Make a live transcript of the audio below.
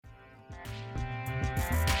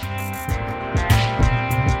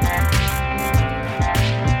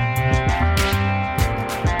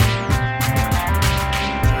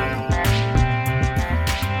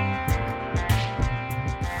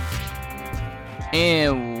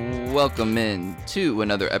And welcome in to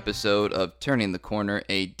another episode of Turning the Corner,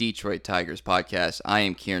 a Detroit Tigers podcast. I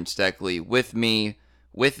am Kieran Steckley. With me,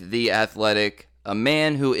 with the Athletic, a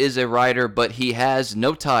man who is a writer, but he has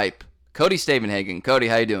no type, Cody Stavenhagen. Cody,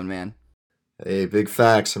 how you doing, man? Hey, big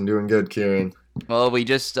facts. I'm doing good, Kieran. Well,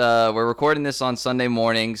 we're recording this on Sunday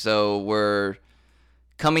morning, so we're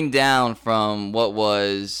coming down from what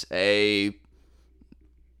was the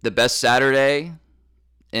best Saturday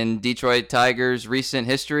in Detroit Tigers' recent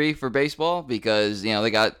history for baseball, because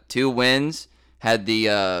they got 2 wins, had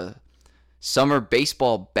the summer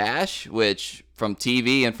baseball bash, which from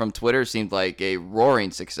TV and from Twitter seemed like a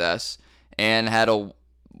roaring success, and had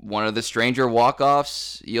one of the stranger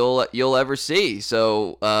walk-offs you'll ever see.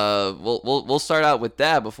 So we'll start out with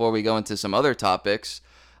that before we go into some other topics.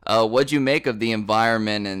 What'd you make of the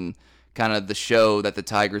environment and kind of the show that the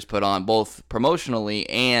Tigers put on, both promotionally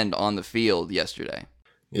and on the field yesterday?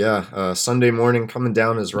 Yeah, Sunday morning coming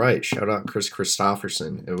down is right. Shout out Chris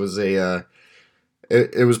Christopherson. It was it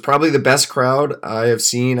was probably the best crowd I have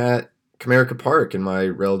seen at Comerica Park in my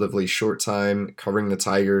relatively short time covering the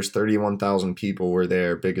Tigers. 31,000 people were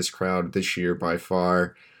there, biggest crowd this year by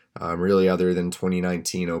far. Really, other than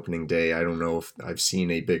 2019 opening day, I don't know if I've seen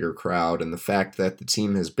a bigger crowd. And the fact that the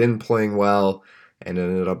team has been playing well and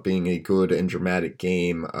ended up being a good and dramatic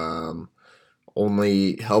game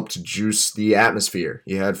only helped juice the atmosphere.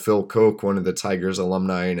 You had Phil Koch, one of the Tigers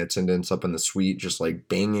alumni, in attendance up in the suite, just like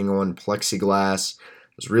banging on plexiglass. I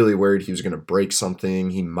was really worried he was going to break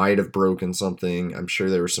something. He might have broken something. I'm sure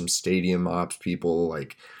there were some stadium ops people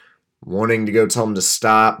like wanting to go tell him to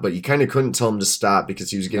stop, but you kind of couldn't tell him to stop because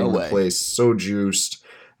he was getting the place so juiced.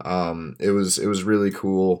 It was really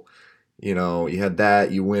cool. You know, you had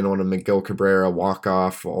that. You win on a Miguel Cabrera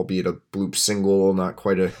walk-off, albeit a bloop single, not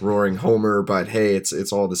quite a roaring homer, but hey,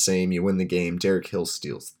 it's all the same. You win the game. Derek Hill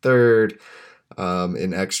steals third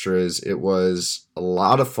in extras. It was a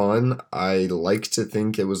lot of fun. I like to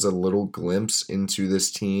think it was a little glimpse into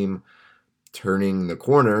this team turning the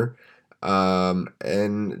corner.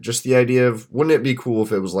 And just the idea of, wouldn't it be cool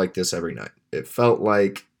if it was like this every night? It felt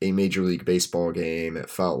like a Major League Baseball game. It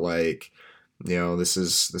felt like, this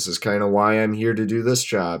is kind of why I'm here to do this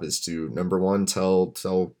job, is to, number one, tell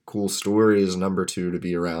cool stories, number two, to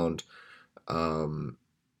be around a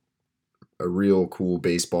real cool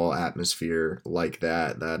baseball atmosphere like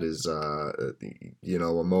that. That is, a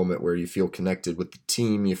moment where you feel connected with the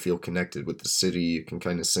team, you feel connected with the city, you can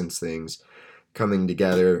kind of sense things coming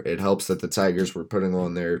together. It helps that the Tigers were putting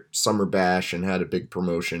on their summer bash and had a big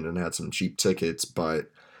promotion and had some cheap tickets,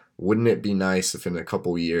 but wouldn't it be nice if in a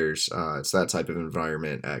couple years it's that type of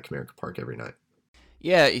environment at Comerica Park every night?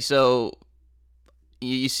 Yeah, so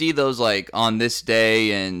you see those like on this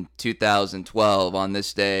day in 2012, on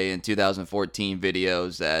this day in 2014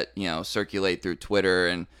 videos that, circulate through Twitter,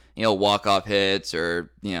 and, walk-off hits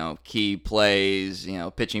or, key plays,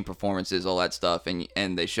 pitching performances, all that stuff.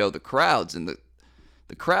 And they show the crowds, and the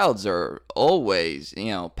crowds are always,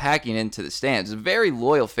 packing into the stands. It's a very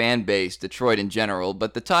loyal fan base, Detroit in general,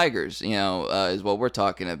 but the Tigers, is what we're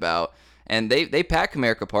talking about. And they pack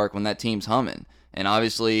Comerica Park when that team's humming. And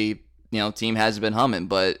obviously, team hasn't been humming.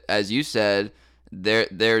 But as you said,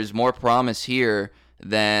 there's more promise here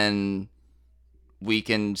than we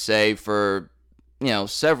can say for,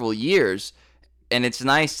 several years. And it's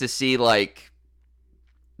nice to see, like,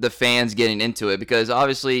 the fans getting into it, because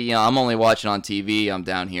obviously, I'm only watching on TV. I'm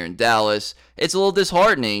down here in Dallas. It's a little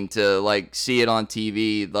disheartening to like see it on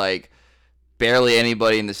TV, like barely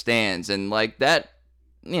anybody in the stands, and like that,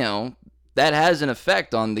 that has an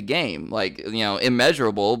effect on the game, like,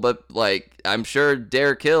 immeasurable, but like I'm sure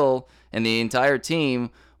Derek Hill and the entire team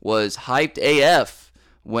was hyped AF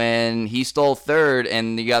when he stole third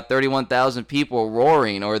and you got 31,000 people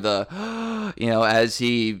roaring, or the as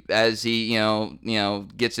he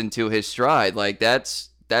gets into his stride. Like that's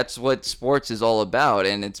what sports is all about.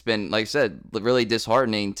 And it's been, like I said, really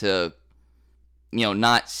disheartening to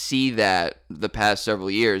not see that the past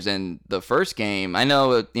several years. And the first game, I know,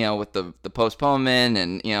 with the postponement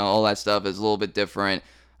and all that stuff is a little bit different,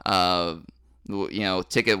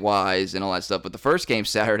 ticket wise and all that stuff. But the first game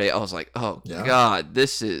Saturday, I was like, oh yeah. God,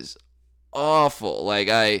 this is awful. Like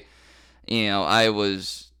I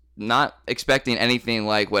was not expecting anything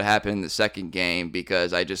like what happened in the second game,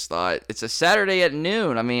 because I just thought it's a Saturday at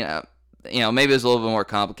noon. I mean, maybe it was a little bit more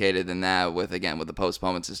complicated than that with the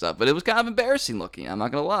postponements and stuff, but it was kind of embarrassing looking, I'm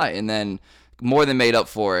not going to lie. And then more than made up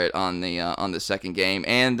for it on the second game,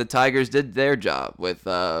 and the Tigers did their job with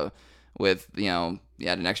you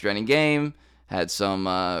had an extra inning game, had some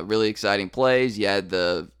really exciting plays. You had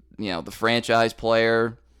the franchise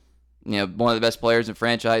player, one of the best players in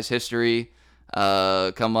franchise history,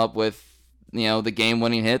 come up with, the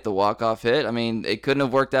game-winning hit, the walk-off hit. I mean, it couldn't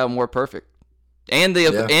have worked out more perfect. And the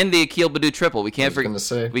Yeah. Akil Baddoo triple. I was going to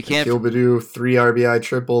say, We can't. Akil Baddoo, 3 RBI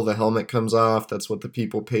triple, the helmet comes off. That's what the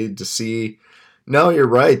people paid to see. No, you're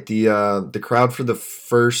right. The crowd for the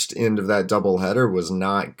first end of that doubleheader was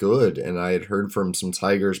not good, and I had heard from some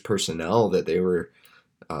Tigers personnel that they were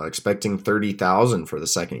expecting 30,000 for the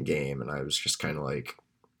second game, and I was just kind of like,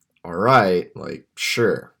 all right, like,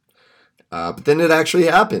 sure. But then it actually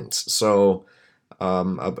happened. So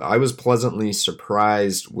I was pleasantly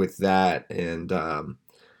surprised with that. And,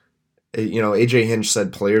 AJ Hinch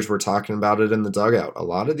said players were talking about it in the dugout. A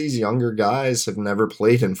lot of these younger guys have never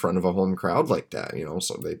played in front of a home crowd like that,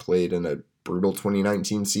 so they played in a brutal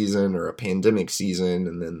 2019 season or a pandemic season.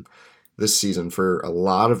 And then this season, for a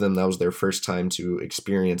lot of them, that was their first time to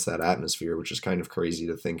experience that atmosphere, which is kind of crazy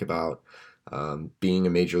to think about, being a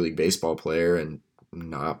Major League Baseball player and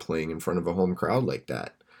not playing in front of a home crowd like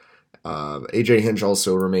that. AJ Hinch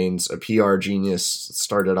also remains a PR genius.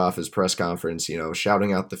 Started off his press conference,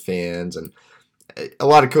 shouting out the fans, and a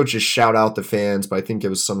lot of coaches shout out the fans, but I think it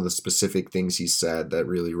was some of the specific things he said that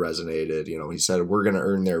really resonated. He said, "We're going to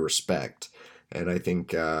earn their respect," and I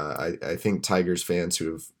think I think Tigers fans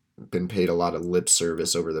who have been paid a lot of lip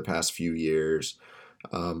service over the past few years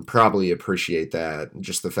probably appreciate that.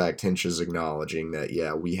 Just the fact Hinch is acknowledging that,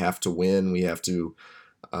 yeah, we have to win, we have to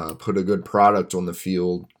put a good product on the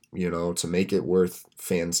field, to make it worth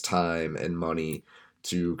fans' time and money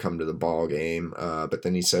to come to the ball game. But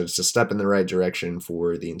then he said it's a step in the right direction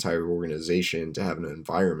for the entire organization to have an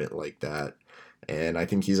environment like that. And I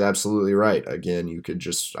think he's absolutely right. Again,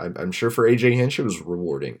 I'm sure for AJ Hinch it was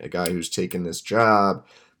rewarding. A guy who's taken this job,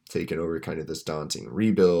 taken over kind of this daunting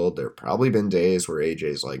rebuild. There have probably been days where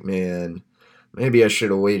AJ's like, man, maybe I should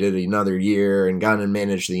have waited another year and gone and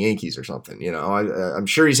managed the Yankees or something. I'm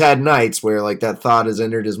sure he's had nights where like that thought has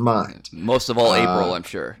entered his mind. Most of all, April, I'm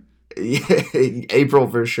sure. Yeah, April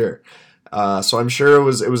for sure. So I'm sure it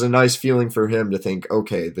was a nice feeling for him to think,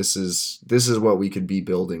 okay, this is what we could be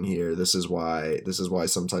building here. This is why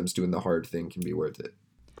sometimes doing the hard thing can be worth it.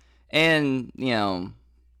 And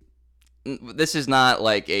this is not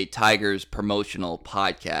like a Tigers promotional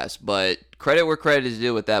podcast, but credit where credit is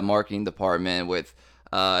due with that marketing department, with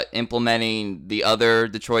implementing the other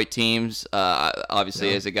Detroit teams.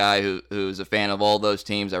 Obviously, Yeah. as a guy who's a fan of all those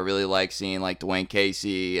teams, I really like seeing like Dwayne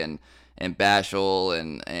Casey and Bashel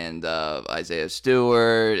and Isaiah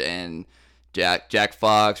Stewart and Jack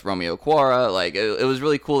Fox, Romeo Quara. Like it was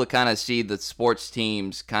really cool to kind of see the sports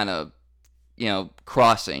teams kind of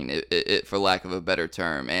crossing it for lack of a better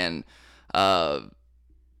term. And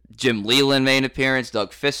Jim Leland made an appearance.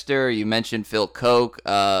 Doug Fister. You mentioned Phil Koch.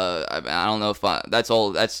 I don't know if that's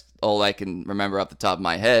all I can remember off the top of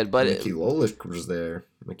my head. But Mickey Lolich was there.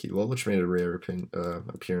 Mickey Lolich made a rare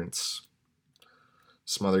appearance.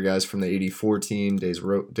 Some other guys from the '84 team. Dave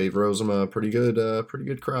Rozema. Pretty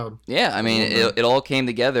good crowd. Yeah, I mean, it all came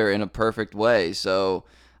together in a perfect way. So,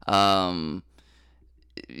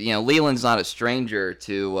 Leland's not a stranger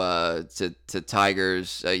to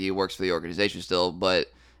Tigers. He works for the organization still,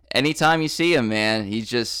 but anytime you see him, man, he's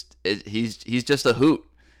just a hoot.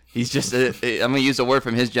 He's just I'm gonna use a word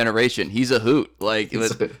from his generation. He's a hoot. Like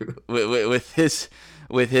with his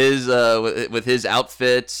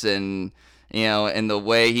outfits and and the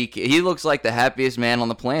way he looks like the happiest man on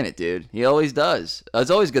the planet, dude. He always does.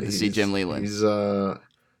 It's always good to see Jim Leland. He's I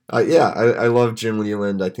love Jim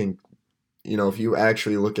Leland. I think if you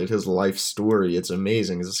actually look at his life story, it's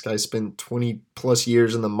amazing. This guy spent 20 plus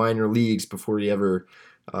years in the minor leagues before he ever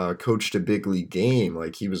coached a big league game.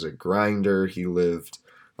 Like, he was a grinder. He lived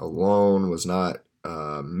alone, was not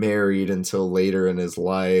married until later in his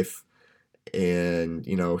life. And,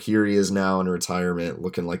 here he is now in retirement,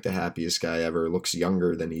 looking like the happiest guy ever. Looks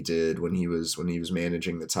younger than he did when he was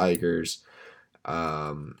managing the Tigers.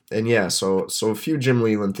 And yeah, so a few Jim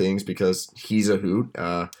Leland things, because he's a hoot.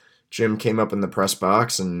 Jim came up in the press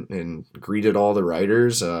box and greeted all the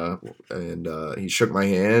writers, and he shook my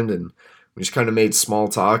hand, and we just kind of made small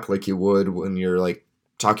talk like you would when you're like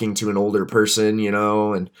talking to an older person,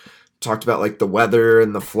 and talked about like the weather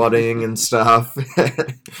and the flooding and stuff.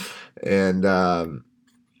 And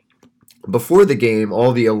before the game,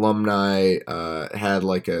 all the alumni had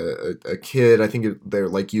like a kid. I think they're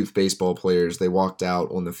like youth baseball players. They walked out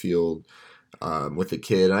on the field with a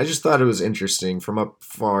kid. And I just thought it was interesting. From up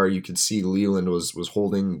far, you could see Leland was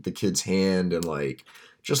holding the kid's hand and like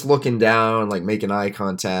just looking down, like making eye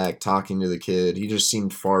contact, talking to the kid. He just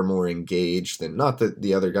seemed far more engaged than, not that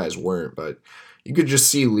the other guys weren't, but you could just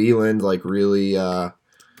see Leland like really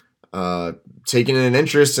taking an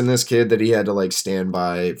interest in this kid that he had to like stand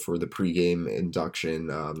by for the pregame induction.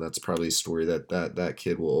 That's probably a story that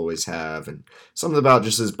kid will always have, and something about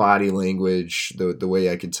just his body language, the way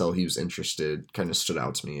I could tell he was interested, kind of stood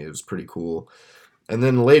out to me. It was pretty cool. And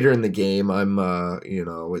then later in the game, I'm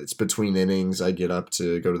it's between innings. I get up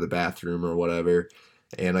to go to the bathroom or whatever,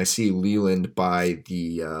 and I see Leland by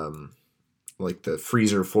the like the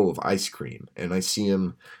freezer full of ice cream, and I see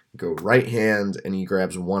him go right hand and he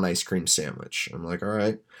grabs one ice cream sandwich. I'm like, all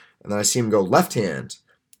right. And then I see him go left hand.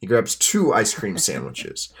 He grabs 2 ice cream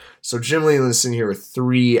sandwiches. So Jim Leland's sitting here with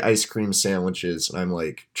 3 ice cream sandwiches, and I'm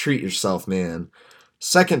like, treat yourself, man.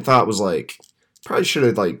 Second thought was like, probably should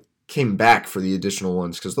have like came back for the additional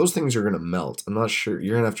ones because those things are gonna melt. I'm not sure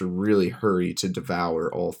you're gonna have to really hurry to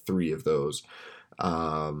devour all 3 of those.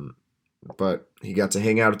 But he got to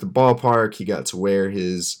hang out at the ballpark. He got to wear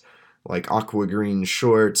his like aqua green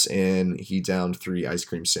shorts, and he downed 3 ice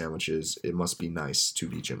cream sandwiches. It must be nice to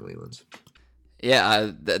be Jim Leland.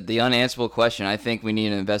 Yeah, the unanswerable question. I think we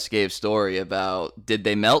need an investigative story about, did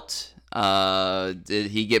they melt? Did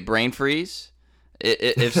he get brain freeze?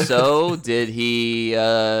 If so, did he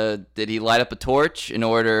light up a torch in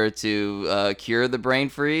order to cure the brain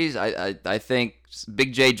freeze? I think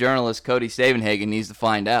Big J journalist Cody Stavenhagen needs to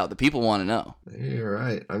find out. The people want to know. You're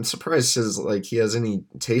right. I'm surprised he has any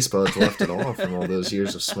taste buds left at all from all those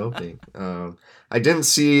years of smoking. I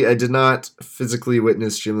did not physically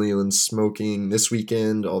witness Jim Leland smoking this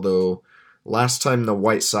weekend, although last time the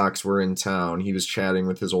White Sox were in town, he was chatting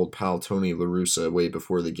with his old pal Tony La Russa way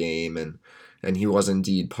before the game, and he was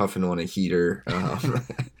indeed puffing on a heater.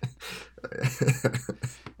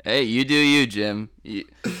 Hey, you do you, Jim. You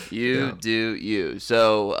yeah. Do you.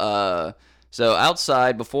 So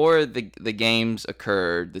outside, before the games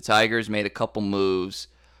occurred, the Tigers made a couple moves.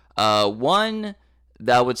 One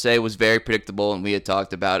that I would say was very predictable, and we had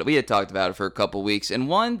talked about it. We had talked about it for a couple weeks, and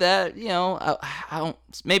one that, I don't,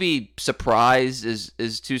 maybe surprised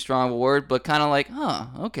is too strong of a word, but kind of like,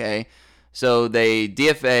 okay. So they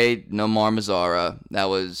DFA'd Nomar Mazara. That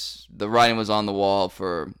was, the writing was on the wall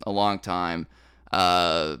for a long time.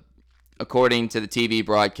 According to the TV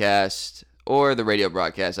broadcast or the radio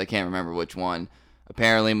broadcast, I can't remember which one.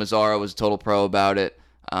 Apparently, Mazara was a total pro about it.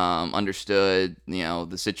 Understood,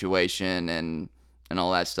 the situation and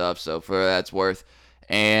all that stuff. So for what that's worth,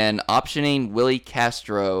 and optioning Willie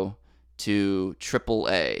Castro to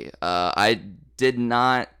AAA. I did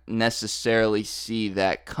not necessarily see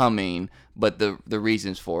that coming, but the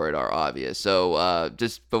reasons for it are obvious. So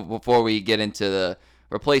just before we get into the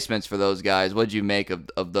replacements for those guys, what did you make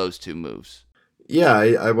of those 2 moves? Yeah,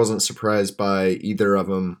 I wasn't surprised by either of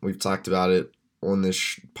them. We've talked about it on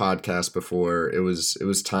this podcast before. It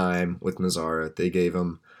was time with Mazara. They gave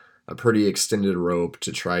him a pretty extended rope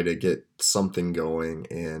to try to get something going,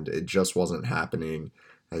 and it just wasn't happening.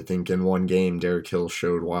 I think in one game, Derek Hill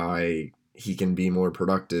showed why he can be more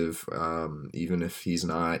productive, even if he's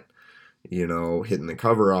not, hitting the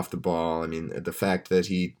cover off the ball. I mean, the fact that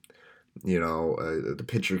he, the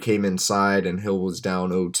pitcher came inside and Hill was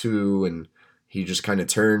down 0-2, and he just kind of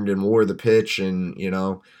turned and wore the pitch, and,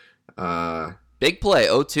 big play,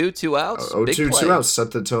 0-2, 2 outs. 0-2, 2 outs,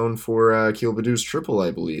 set the tone for Akil Baddoo's triple, I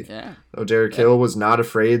believe. Yeah. Derek Hill was not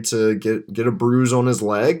afraid to get a bruise on his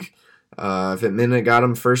leg. If it meant it got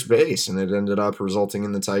him first base, and it ended up resulting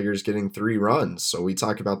in the Tigers getting 3 runs. So we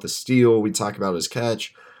talk about the steal, we talk about his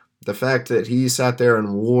catch. The fact that he sat there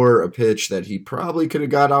and wore a pitch that he probably could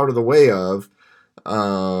have got out of the way of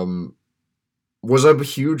was a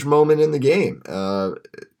huge moment in the game.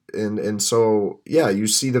 And so, yeah, you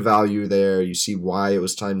see the value there. You see why it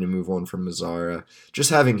was time to move on from Mazara. Just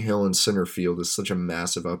having Hill in center field is such a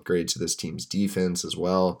massive upgrade to this team's defense as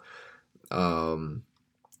well.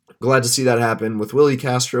 Glad to see that happen. With Willie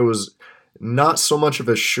Castro, was not so much of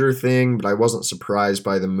a sure thing, but I wasn't surprised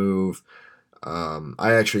by the move.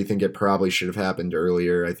 I actually think it probably should have happened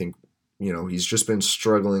earlier. I think, he's just been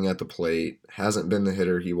struggling at the plate. Hasn't been the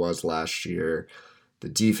hitter he was last year. The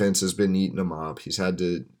defense has been eating him up. He's had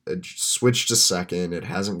to switch to second. It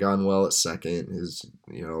hasn't gone well at second. His,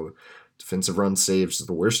 defensive run saves is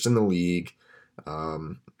the worst in the league.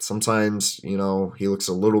 Sometimes, he looks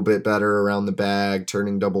a little bit better around the bag,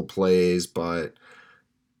 turning double plays, but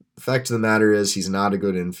the fact of the matter is he's not a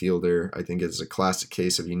good infielder. I think it's a classic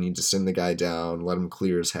case of you need to send the guy down, let him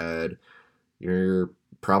clear his head. You're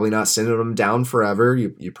probably not sending him down forever.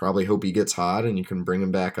 You probably hope he gets hot and you can bring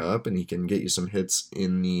him back up and he can get you some hits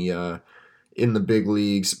in the big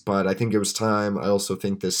leagues. But I think it was time. I also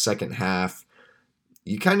think this second half,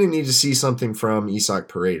 you kind of need to see something from Isaac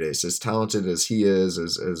Paredes. As talented as he is,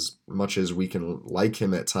 as much as we can like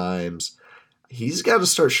him at times, he's got to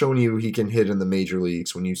start showing you he can hit in the major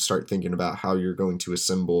leagues when you start thinking about how you're going to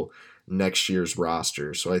assemble next year's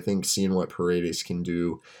roster. So I think seeing what Paredes can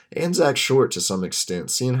do, and Zach Short to some extent,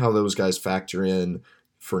 seeing how those guys factor in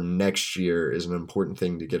for next year is an important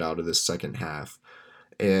thing to get out of this second half.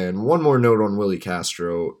 And one more note on Willie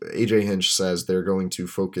Castro. AJ Hinch says they're going to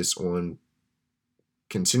focus on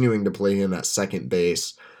continuing to play him at second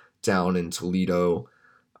base down in Toledo.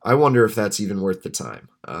 I wonder if that's even worth the time.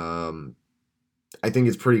 I think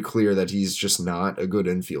it's pretty clear that he's just not a good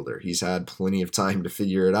infielder. He's had plenty of time to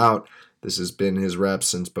figure it out. This has been his rep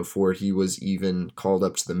since before he was even called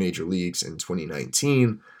up to the major leagues in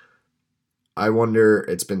 2019. I wonder,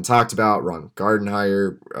 it's been talked about, Ron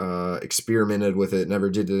Gardenhire experimented with it, never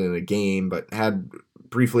did it in a game, but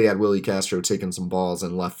briefly had Willie Castro taking some balls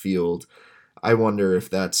in left field. I wonder if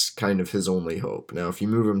that's kind of his only hope. Now, if you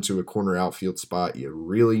move him to a corner outfield spot, you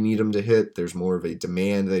really need him to hit. There's more of a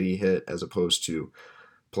demand that he hit as opposed to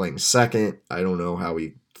playing second. I don't know how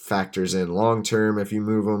he factors in long-term if you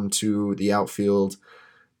move him to the outfield.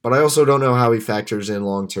 But I also don't know how he factors in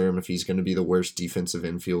long-term if he's going to be the worst defensive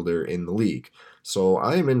infielder in the league. So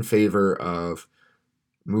I am in favor of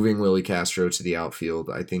moving Willie Castro to the outfield.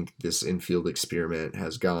 I think this infield experiment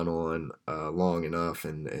has gone on long enough,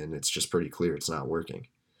 and it's just pretty clear it's not working.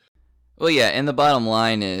 Well, yeah, and the bottom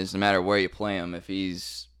line is, no matter where you play him, if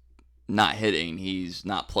he's not hitting, he's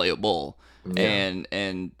not playable. Yeah.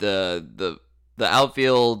 And the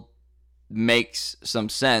outfield makes some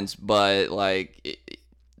sense, but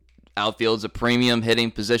outfield's a premium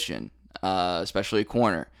hitting position, especially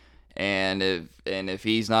corner. And if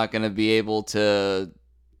he's not going to be able to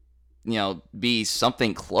be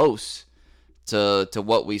something close to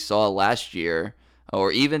what we saw last year,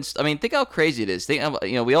 or even, I mean, think how crazy it is.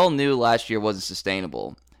 We all knew last year wasn't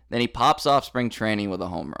sustainable. Then he pops off spring training with a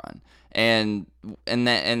home run, and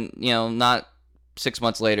not 6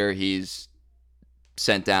 months later he's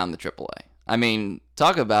sent down to AAA. I mean,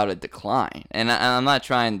 talk about a decline. And I'm not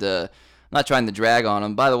trying to drag on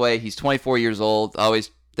him. By the way, he's 24 years old. I always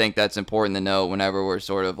think that's important to know whenever we're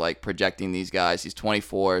sort of like projecting these guys. He's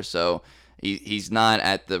 24, so he's not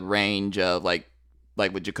at the range of like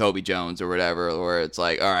with Jacoby Jones or whatever, where it's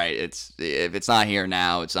like, all right, if it's not here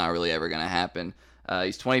now, it's not really ever going to happen.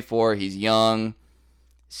 He's 24. He's young.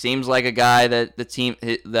 Seems like a guy that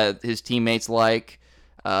that his teammates like.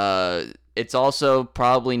 It's also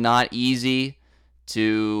probably not easy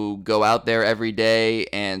to go out there every day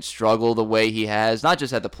and struggle the way he has. Not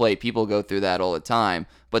just at the plate, people go through that all the time,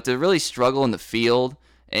 but to really struggle in the field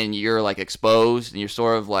and you're like exposed and you're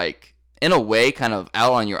sort of like in a way kind of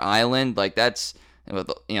out on your island, like that's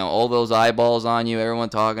all those eyeballs on you, everyone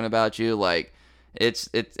talking about you, like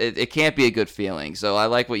it can't be a good feeling. So I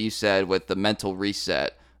like what you said with the mental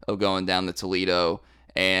reset of going down to Toledo,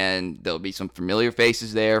 and there'll be some familiar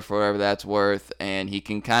faces there for whatever that's worth, and he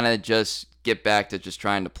can kind of just get back to just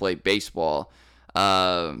trying to play baseball.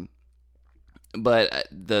 But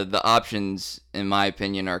the options, in my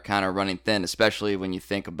opinion, are kind of running thin, especially when you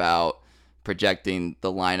think about projecting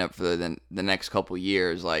the lineup for the next couple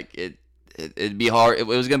years. Like it'd be hard. It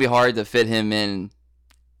was gonna be hard to fit him in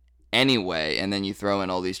anyway, and then you throw in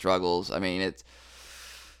all these struggles. I mean,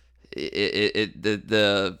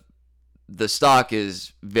 the stock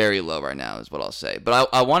is very low right now, is what I'll say. But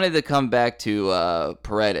I wanted to come back to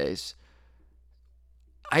Paredes.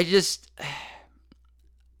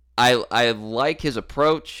 I like his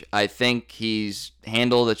approach. I think he's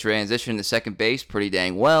handled the transition to second base pretty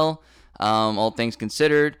dang well, all things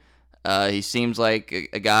considered. He seems like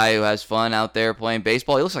a guy who has fun out there playing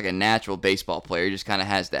baseball. He looks like a natural baseball player. He just kind of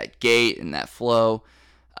has that gait and that flow.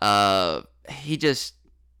 He just,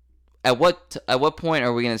 at what point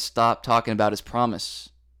are we going to stop talking about his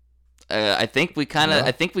promise? I think we kind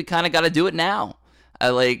of got to do it now.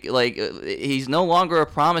 He's no longer a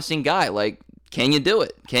promising guy. Like, can you do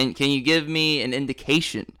it? Can you give me an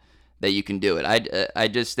indication that you can do it? I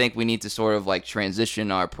just think we need to sort of like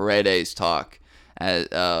transition our Paredes talk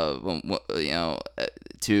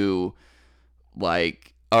to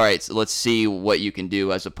like, all right, so let's see what you can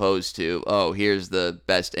do, as opposed to, oh, here's the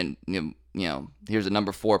best, and here's a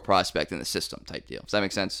number 4 prospect in the system type deal. Does that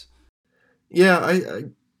make sense? Yeah,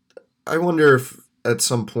 I wonder if at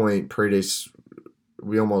some point Paredes,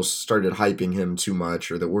 we almost started hyping him too much,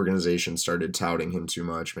 or the organization started touting him too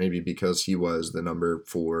much, maybe because he was the number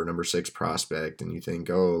 4, number 6 prospect, and you think,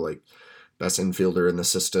 oh, like, best infielder in the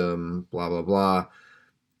system, blah, blah, blah.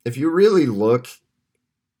 If you really look,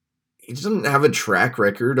 he doesn't have a track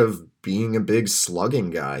record of being a big slugging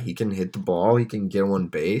guy. He can hit the ball, he can get on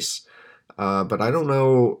base, but I don't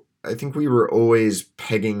know I think we were always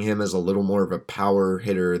pegging him as a little more of a power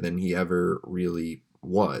hitter than he ever really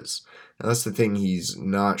was. And that's the thing he's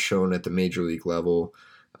not shown at the major league level,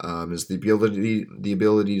 is the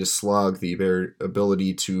ability to slug, the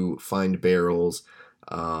ability to find barrels,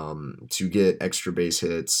 to get extra base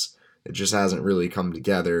hits. It just hasn't really come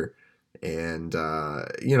together. And,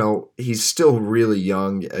 he's still really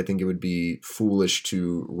young. I think it would be foolish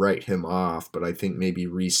to write him off, but I think maybe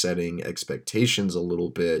resetting expectations a little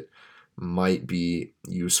bit might be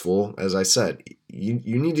useful. As I said,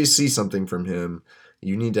 you need to see something from him.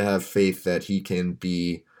 You need to have faith that he can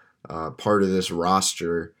be part of this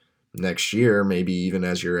roster next year, maybe even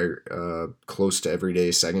as your close to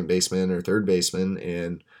everyday second baseman or third baseman.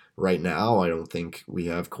 And right now, I don't think we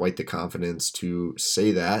have quite the confidence to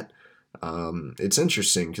say that. It's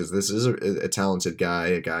interesting because this is a talented guy,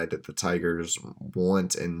 a guy that the Tigers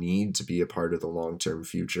want and need to be a part of the long-term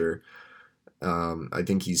future. I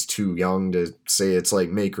think he's too young to say it's like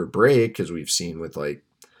make or break, because we've seen with like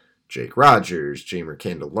Jake Rogers, Jeimer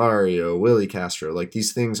Candelario, Willie Castro, like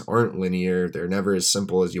these things aren't linear. They're never as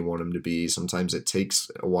simple as you want them to be. Sometimes it takes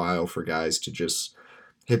a while for guys to just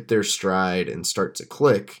hit their stride and start to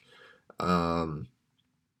click.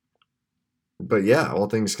 But yeah, all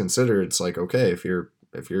things considered, it's like, okay, if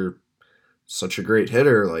you're such a great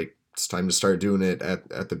hitter, like it's time to start doing it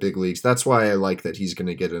at the big leagues. That's why I like that he's going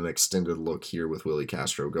to get an extended look here with Willie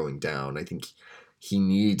Castro going down. I think he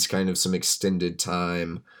needs kind of some extended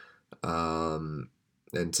time, and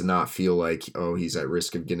to not feel like, oh, he's at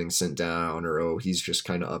risk of getting sent down, or oh, he's just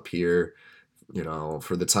kind of up here.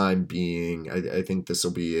 For the time being, I think this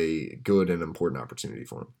will be a good and important opportunity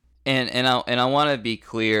for him. And I want to be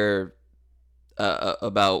clear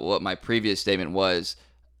about what my previous statement was.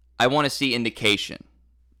 I want to see indication.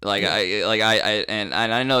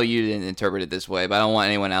 I know you didn't interpret it this way, but I don't want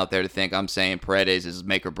anyone out there to think I'm saying Paredes is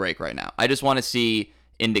make or break right now. I just want to see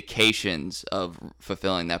indications of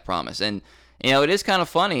fulfilling that promise. And it is kind of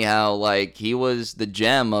funny how like he was the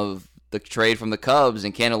gem of the trade from the Cubs,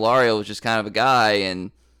 and Candelario was just kind of a guy, and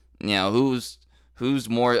who's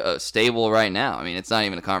more stable right now? I mean, it's not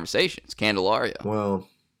even a conversation. It's Candelario. Well,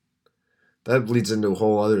 that leads into a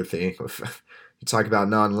whole other thing. You talk about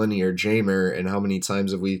non-linear Jeimer, and how many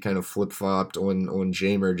times have we kind of flip-flopped on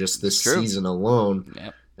Jeimer just this season alone.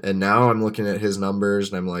 Yep. And now I'm looking at his numbers,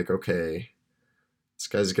 and I'm like, okay, this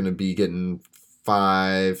guy's going to be getting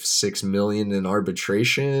 $5-6 million in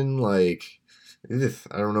arbitration. Like,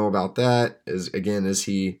 I don't know about that. Is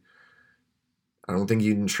he... I don't think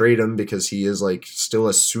you can trade him because he is like still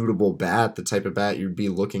a suitable bat, the type of bat you'd be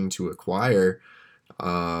looking to acquire.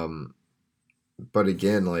 But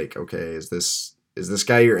again, like, okay, is this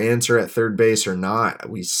guy your answer at third base or not?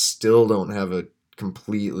 We still don't have a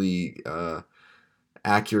completely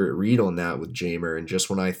accurate read on that with Jeimer. And just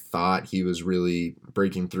when I thought he was really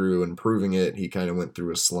breaking through and proving it, he kind of went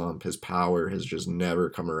through a slump. His power has just never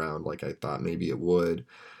come around like I thought maybe it would.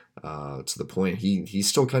 To the point he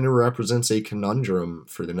still kind of represents a conundrum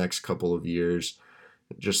for the next couple of years,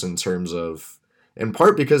 just in terms of, in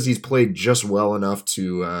part because he's played just well enough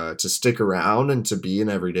to stick around and to be an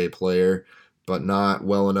everyday player, but not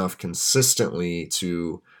well enough consistently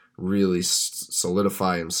to really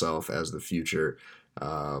solidify himself as the future.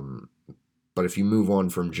 But if you move on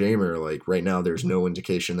from Jeimer, like right now, there's no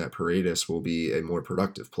indication that Paredes will be a more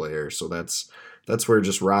productive player. So that's where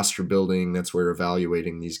just roster building, that's where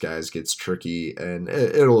evaluating these guys gets tricky, and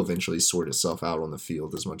it'll eventually sort itself out on the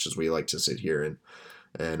field, as much as we like to sit here and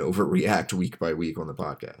overreact week by week on the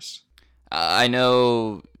podcast. I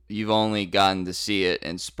know you've only gotten to see it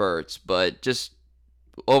in spurts, but just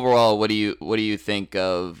overall, what do you think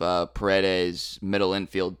of Paredes' middle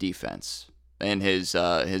infield defense and his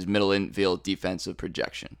middle infield defensive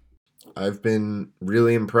projection? I've been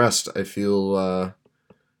really impressed. I feel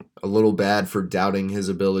a little bad for doubting his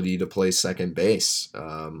ability to play second base.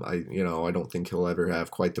 I don't think he'll ever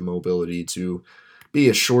have quite the mobility to be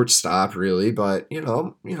a shortstop, really. But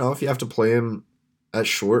if you have to play him at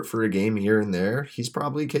short for a game here and there, he's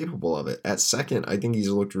probably capable of it. At second, I think he's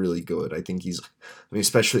looked really good. I think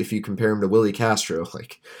especially if you compare him to Willie Castro,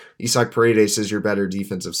 like Isaac Paredes is your better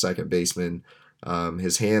defensive second baseman.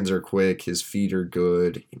 His hands are quick, his feet are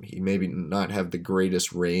good. He maybe not have the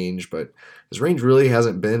greatest range, but his range really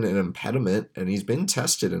hasn't been an impediment, and he's been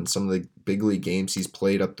tested in some of the big league games he's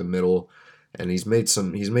played up the middle, and he's made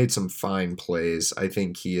some fine plays. I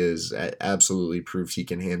think he is absolutely proved he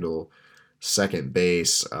can handle second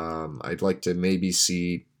base. I'd like to maybe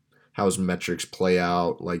see how his metrics play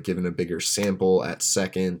out, like given a bigger sample at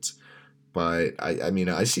second. But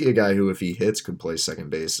I see a guy who, if he hits, could play second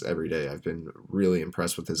base every day. I've been really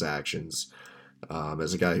impressed with his actions.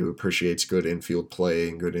 as a guy who appreciates good infield play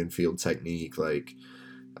and good infield technique. Like,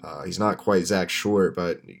 he's not quite Zach Short,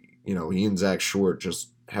 but he and Zach Short just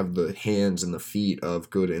have the hands and the feet of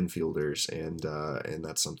good infielders, and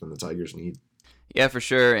that's something the Tigers need. Yeah, for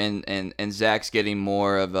sure. And Zach's getting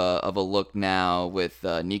more of a look now with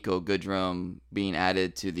Nico Goodrum being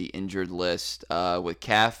added to the injured list with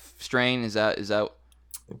calf strain. Is that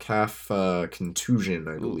Calf contusion,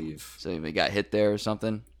 I ooh, believe. so he got hit there or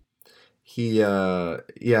something? He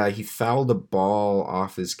fouled a ball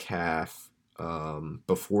off his calf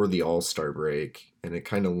before the All-Star break, and it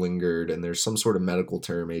kind of lingered. And there's some sort of medical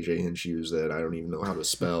term AJ Hinch used that I don't even know how to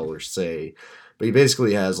spell or say, but he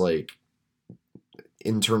basically has like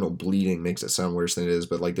internal bleeding, makes it sound worse than it is,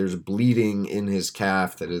 but like there's bleeding in his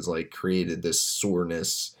calf that has like created this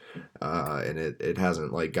soreness, and it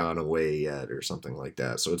hasn't like gone away yet or something like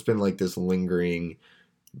that. So it's been like this lingering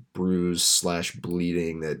bruise slash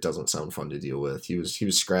bleeding that doesn't sound fun to deal with. He was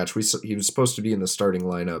scratched. He was supposed to be in the starting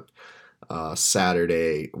lineup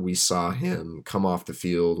Saturday. We saw him come off the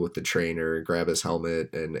field with the trainer, grab his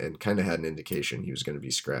helmet, and kind of had an indication he was going to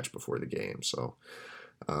be scratched before the game. So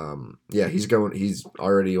yeah, he's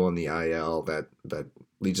already on the IL. That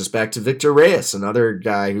leads us back to Victor Reyes, another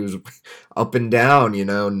guy who's up and down,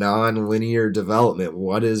 non-linear development.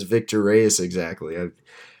 What is Victor Reyes exactly?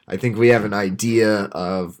 I think we have an idea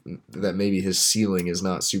of that maybe his ceiling is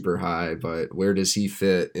not super high, but where does he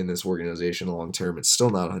fit in this organization long term? It's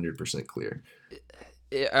still not 100% clear.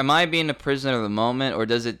 Am I being a prisoner of the moment, or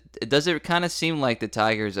does it kind of seem like the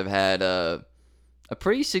Tigers have had a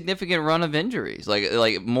pretty significant run of injuries,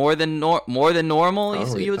 like more than normal?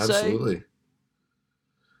 Oh, You would say? absolutely.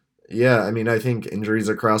 Yeah, I mean, I think injuries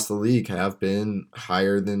across the league have been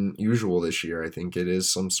higher than usual this year. I think it is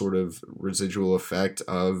some sort of residual effect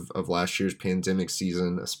of last year's pandemic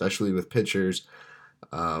season, especially with pitchers.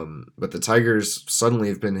 But the Tigers suddenly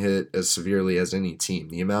have been hit as severely as any team.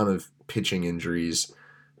 The amount of pitching injuries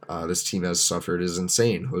this team has suffered is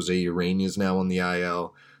insane. Jose Urena is now on the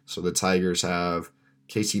IL, so the Tigers have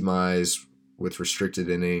Casey Mize with restricted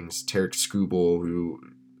innings, Tarek Skubal, who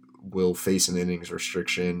will face an innings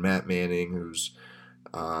restriction, Matt Manning, who's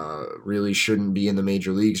really shouldn't be in the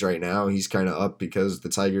major leagues right now. He's kind of up because the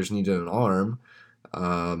Tigers needed an arm.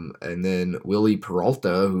 And then Willie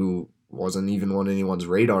Peralta, who wasn't even on anyone's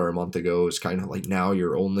radar a month ago, is kind of like now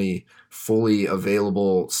your only fully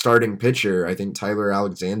available starting pitcher. I think Tyler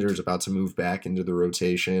Alexander is about to move back into the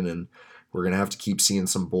rotation, and we're going to have to keep seeing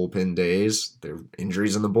some bullpen days. There are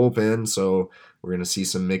injuries in the bullpen, so we're going to see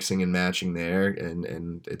some mixing and matching there,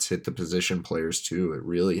 and it's hit the position players too. It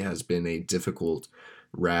really has been a difficult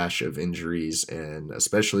rash of injuries, and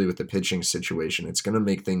especially with the pitching situation, it's going to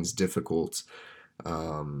make things difficult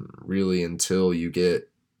really until you get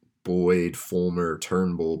Boyd, Fulmer,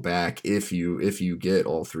 Turnbull back. If you get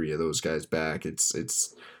all three of those guys back,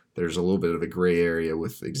 it's there's a little bit of a gray area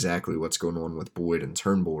with exactly what's going on with Boyd and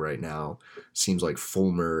Turnbull right now. Seems like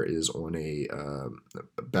Fulmer is on a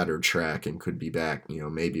better track and could be back,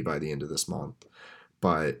 maybe by the end of this month.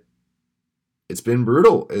 But it's been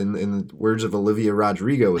brutal. In the words of Olivia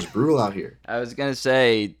Rodrigo, it's brutal out here. I was gonna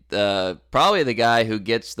say probably the guy who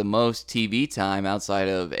gets the most TV time outside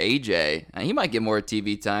of AJ. And he might get more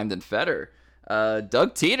TV time than Feder.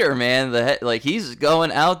 Doug Teeter, man, he's going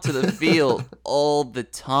out to the field all the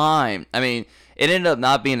time. I mean, it ended up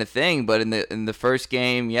not being a thing, but in the first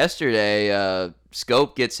game yesterday,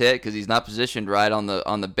 Scope gets hit because he's not positioned right on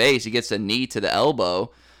the base. He gets a knee to the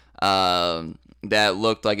elbow. That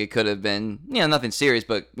looked like it could have been, nothing serious,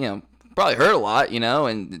 but, probably hurt a lot,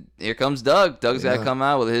 and here comes Doug. Doug's got to come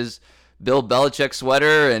out with his Bill Belichick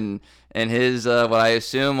sweater and his, what I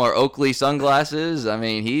assume are Oakley sunglasses. I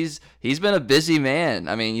mean, he's been a busy man.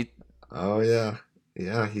 I mean, oh, yeah.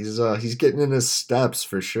 Yeah, he's getting in his steps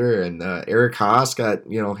for sure. And Eric Haas got,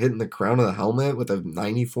 hit in the crown of the helmet with a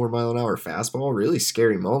 94-mile-an-hour fastball. Really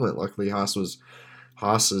scary moment. Luckily, Haas is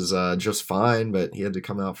just fine, but he had to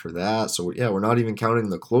come out for that. So yeah, we're not even counting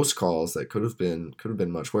the close calls that could have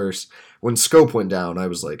been much worse. When Scope went down, I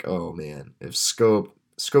was like, oh man, if Scope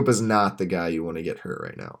is not the guy you want to get hurt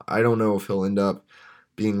right now. I don't know if he'll end up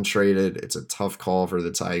being traded. It's a tough call for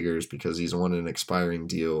the Tigers because he's on an expiring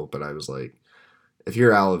deal. But I was like, if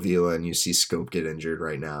you're Al Avila and you see Scope get injured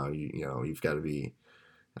right now, you've got to be.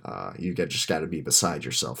 Just got to be beside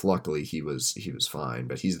yourself. Luckily, he was fine,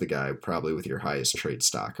 but he's the guy probably with your highest trade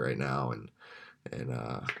stock right now, and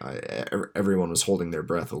everyone was holding their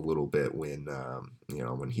breath a little bit when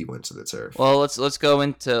when he went to the turf. Well, let's go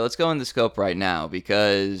into Scope right now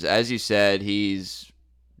because, as you said, he's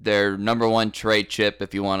their number one trade chip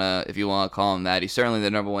if you wanna call him that. He's certainly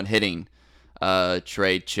the number one hitting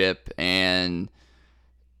trade chip. And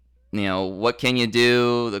what can you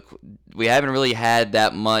do? We haven't really had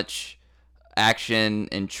that much action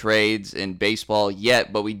and trades in baseball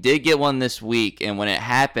yet, but we did get one this week. And when it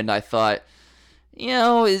happened, I thought,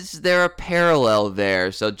 is there a parallel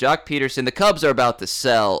there? So Jock Peterson, the Cubs are about to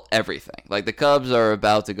sell everything. Like, the Cubs are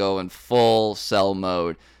about to go in full sell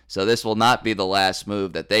mode. So this will not be the last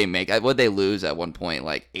move that they make. Would they lose at one point,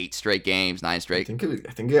 like 8 straight games, 9 straight? I think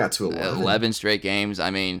it got to 11. 11 straight games.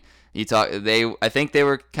 I mean, I think they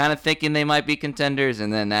were kind of thinking they might be contenders,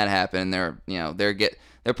 and then that happened.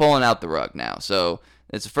 They're pulling out the rug now. So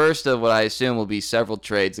it's the first of what I assume will be several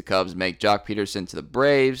trades the Cubs make. Jock Peterson to the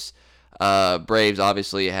Braves. Braves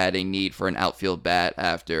obviously had a need for an outfield bat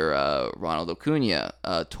after Ronald Acuna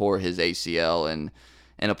tore his ACL in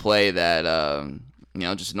a play that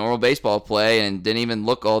just a normal baseball play, and didn't even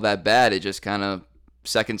look all that bad. It just kind of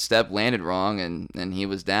second step landed wrong, and he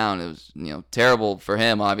was down. It was terrible for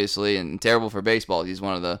him, obviously, and terrible for baseball. He's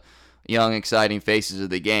one of the young, exciting faces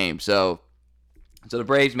of the game. So the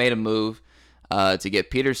Braves made a move to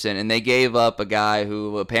get Peterson, and they gave up a guy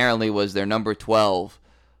who apparently was their number 12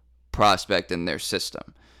 prospect in their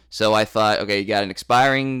system. So I thought, okay, you got an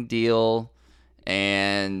expiring deal,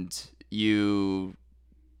 and you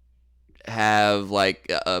have like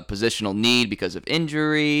a positional need because of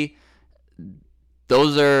injury.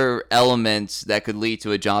 Those are elements that could lead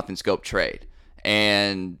to a Jonathan Schoop trade.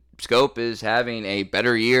 And Schoop is having a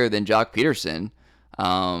better year than Jock Peterson.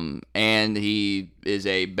 And he is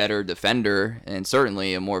a better defender and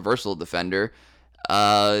certainly a more versatile defender.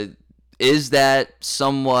 Is that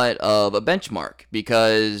somewhat of a benchmark?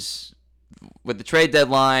 Because with the trade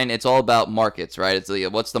deadline, it's all about markets, right? It's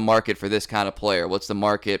like, what's the market for this kind of player? What's the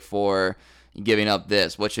market for giving up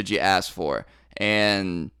this? What should you ask for?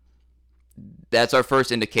 And that's our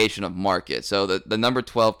first indication of market. So the number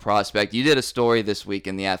 12 prospect, you did a story this week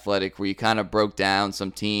in The Athletic where you kind of broke down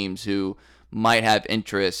some teams who might have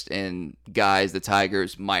interest in guys the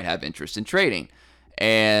Tigers might have interest in trading.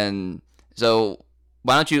 And so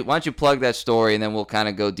why don't you plug that story, and then we'll kind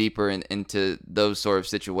of go deeper into those sort of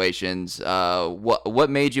situations. What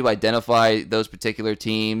made you identify those particular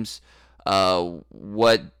teams?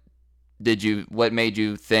 What made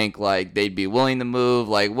you think like they'd be willing to move?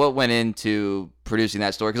 Like, what went into producing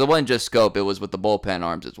that story? Because it wasn't just Schoop; it was with the bullpen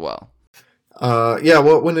arms as well.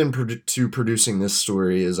 What went into producing this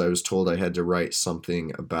story is I was told I had to write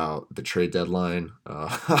something about the trade deadline.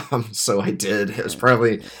 So I did. It was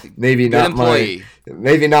probably maybe not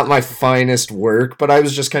my finest work, but I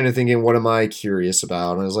was just kind of thinking, what am I curious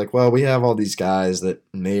about? And I was like, well, we have all these guys that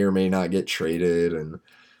may or may not get traded, and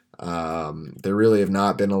there really have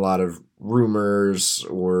not been a lot of rumors,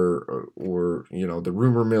 or the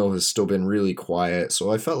rumor mill has still been really quiet.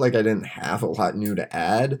 So I felt like I didn't have a lot new to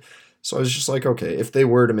add. So I was just like, okay, if they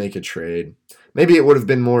were to make a trade, maybe it would have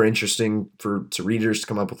been more interesting to readers to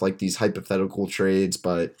come up with like these hypothetical trades,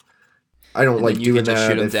 but I don't like doing that.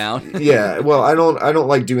 Shoot them down. Yeah, well, I don't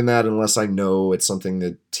like doing that unless I know it's something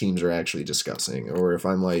that teams are actually discussing, or if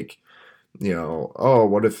I'm like,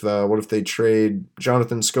 what if they trade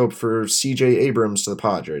Jonathan Schoop for C.J. Abrams to the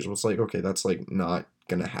Padres? Well, it's like, okay, that's like not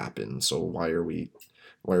gonna happen. So why are we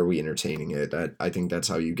entertaining it? I think that's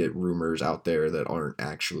how you get rumors out there that aren't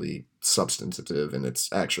actually substantive, and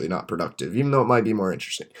it's actually not productive, even though it might be more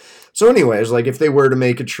interesting. So anyways, like if they were to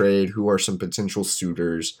make a trade, who are some potential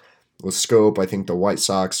suitors? With Schoop, I think the White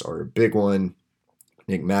Sox are a big one.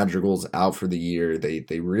 Nick Madrigal's out for the year.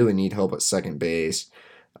 They really need help at second base.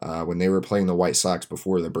 When they were playing the White Sox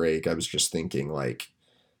before the break, I was just thinking like,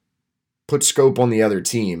 put Schoop on the other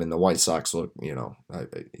team, and the White Sox look,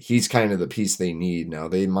 he's kind of the piece they need. Now,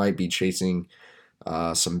 they might be chasing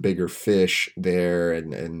some bigger fish there,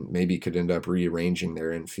 and maybe could end up rearranging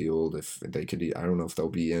their infield if they could. I don't know if they'll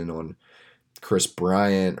be in on Chris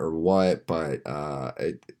Bryant or what, but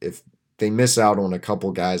if they miss out on a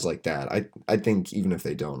couple guys like that, I think even if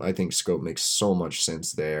they don't, I think Schoop makes so much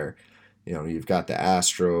sense there. You've got the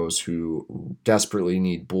Astros who desperately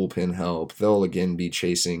need bullpen help. They'll again be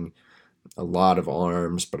chasing a lot of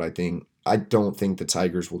arms, but I don't think the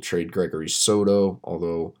Tigers will trade Gregory Soto,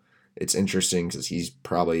 although it's interesting because he's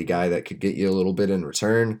probably a guy that could get you a little bit in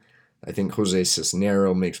return. I think Jose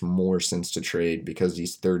Cisnero makes more sense to trade because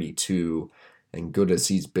he's 32, and good as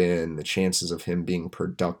he's been, the chances of him being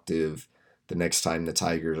productive the next time the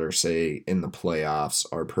Tigers are, say, in the playoffs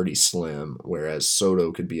are pretty slim, whereas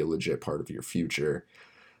Soto could be a legit part of your future.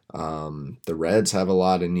 The Reds have a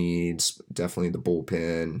lot of needs, definitely the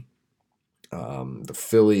bullpen. The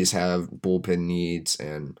Phillies have bullpen needs,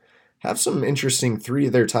 and have some interesting. Three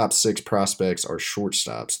of their top six prospects are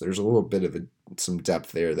shortstops. There's a little bit of some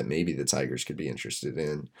depth there that maybe the Tigers could be interested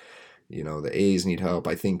in. The A's need help.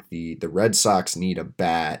 I think the Red Sox need a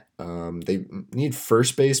bat. They need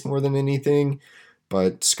first base more than anything,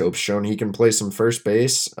 but Scope's shown he can play some first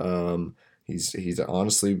base. He's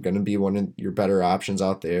honestly going to be one of your better options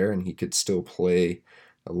out there, and he could still play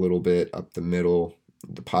a little bit up the middle.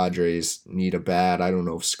 The Padres need a bat. I don't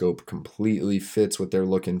know if Scope completely fits what they're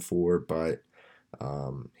looking for, but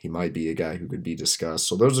he might be a guy who could be discussed.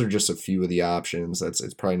 So those are just a few of the options.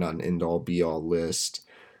 It's probably not an end all be all list.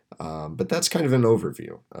 But that's kind of an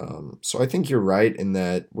overview. So I think you're right in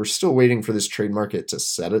that we're still waiting for this trade market to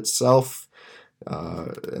set itself.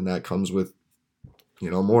 And that comes with,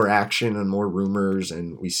 more action and more rumors,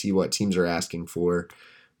 and we see what teams are asking for,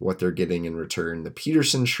 what they're getting in return. The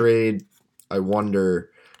Peterson trade, I wonder,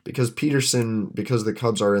 because the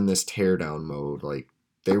Cubs are in this teardown mode, like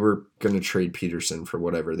they were going to trade Peterson for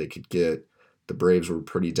whatever they could get. The Braves were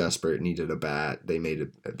pretty desperate, needed a bat. They made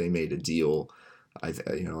a deal. I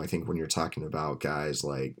think when you're talking about guys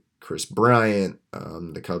like Chris Bryant,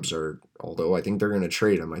 the Cubs although I think they're going to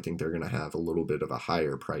trade him, I think they're going to have a little bit of a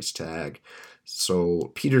higher price tag.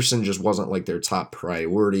 So Peterson just wasn't like their top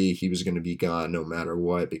priority. He was going to be gone no matter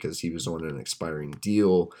what because he was on an expiring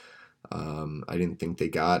deal. I didn't think they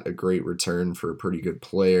got a great return for a pretty good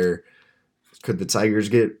player. Could the Tigers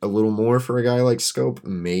get a little more for a guy like Scope?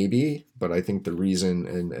 Maybe, but I think the reason,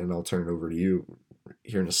 and I'll turn it over to you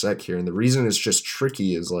here in a sec here, and the reason it's just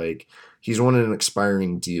tricky is like he's on an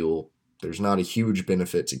expiring deal. There's not a huge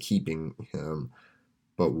benefit to keeping him,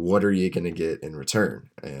 but what are you going to get in return?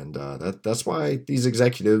 And that's why these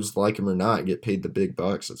executives, like him or not, get paid the big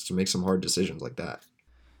bucks. It's to make some hard decisions like that.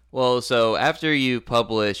 Well, so after you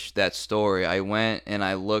published that story, I went and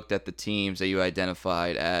I looked at the teams that you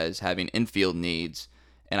identified as having infield needs,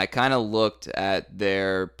 and I kind of looked at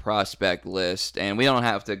their prospect list, and we don't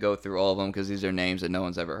have to go through all of them because these are names that no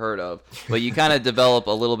one's ever heard of, but you kind of develop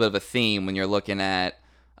a little bit of a theme when you're looking at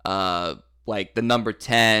like the number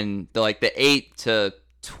 10, the 8 to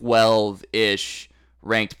 12-ish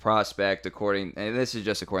ranked prospect and this is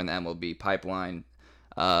just according to MLB Pipeline,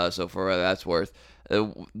 so for what that's worth.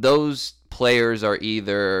 Those players are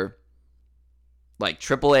either like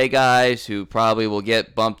AAA guys who probably will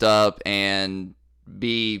get bumped up and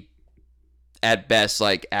be at best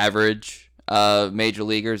like average major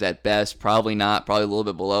leaguers at best, probably not, probably a little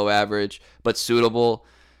bit below average, but suitable.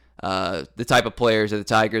 The type of players that the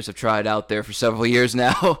Tigers have tried out there for several years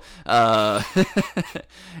now.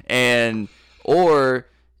 Or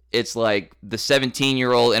it's like the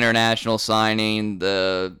 17-year-old international signing,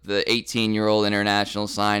 the 18-year-old international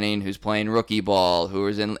signing who's playing rookie ball, who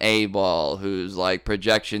is in A ball, who's like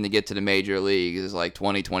projection to get to the major leagues is like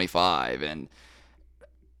 2025. And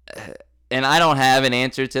I don't have an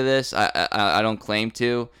answer to this. I don't claim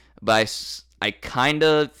to, but I kind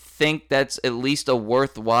of think that's at least a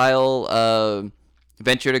worthwhile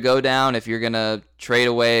venture to go down if you're going to trade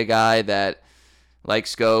away a guy that like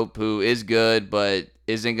Scope, who is good but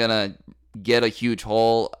isn't going to get a huge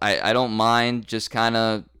hole. I don't mind just kind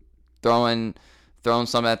of throwing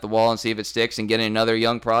some at the wall and see if it sticks and getting another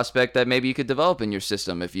young prospect that maybe you could develop in your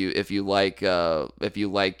system if you like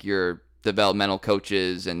your developmental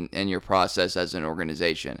coaches and your process as an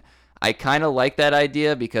organization. I kind of like that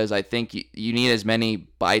idea because I think you need as many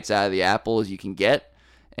bites out of the apple as you can get,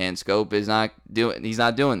 and Scope is not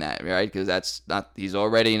doing that, right? Because he's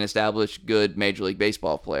already an established good Major League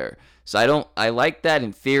Baseball player. So I like that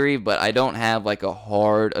in theory, but I don't have like a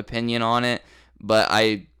hard opinion on it. But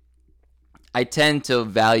I tend to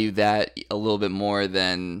value that a little bit more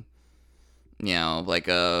than, like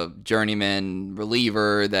a journeyman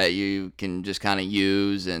reliever that you can just kind of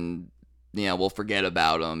use and, we'll forget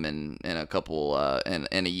about them in a couple in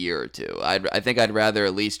a year or two. I think I'd rather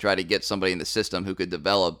at least try to get somebody in the system who could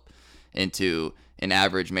develop into an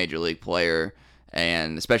average major league player,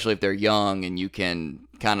 and especially if they're young and you can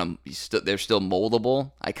they're still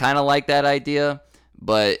moldable. I kind of like that idea,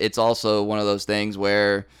 but it's also one of those things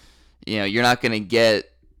where you're not going to get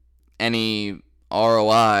any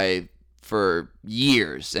ROI for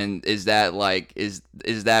years, and is that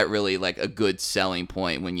really like a good selling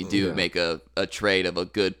point when you do make a trade of a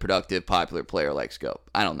good, productive, popular player like Scope?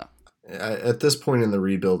 I don't know. At this point in the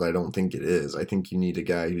rebuild, I don't think it is. I think you need a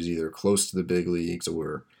guy who's either close to the big leagues,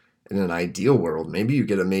 or in an ideal world, maybe you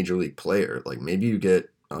get a major league player. Like maybe you get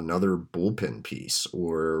another bullpen piece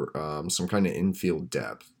or some kind of infield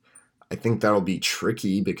depth. I think that'll be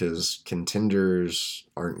tricky because contenders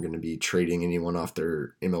aren't going to be trading anyone off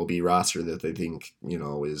their MLB roster that they think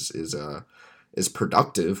is is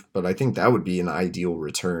productive, but I think that would be an ideal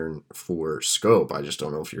return for Scope. I just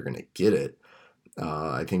don't know if you're going to get it.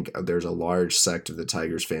 I think there's a large sect of the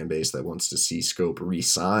Tigers fan base that wants to see Scope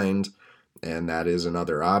re-signed, and that is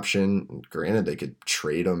another option. Granted, they could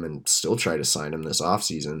trade him and still try to sign him this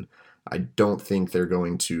offseason. I don't think they're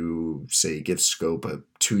going to, say, give Scope a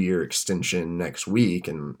 2-year extension next week,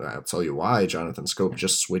 and I'll tell you why. Jonathan Scope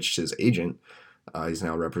just switched his agent. He's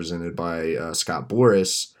now represented by Scott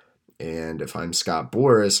Boras, and if I'm Scott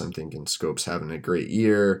Boras, I'm thinking Scope's having a great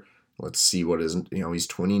year. Let's see what is, he's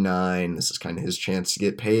 29. This is kind of his chance to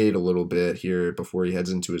get paid a little bit here before he heads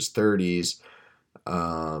into his 30s.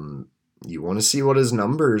 You want to see what his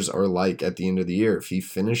numbers are like at the end of the year. If he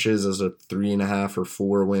finishes as a 3.5 or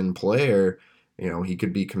 4 win player, he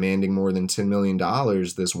could be commanding more than $10 million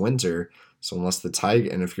this winter. So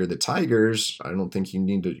if you're the Tigers, I don't think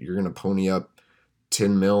you're going to pony up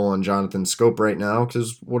 10 mil on Jonathan Scope right now,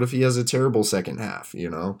 because what if he has a terrible second half?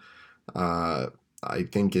 I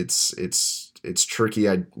think it's tricky.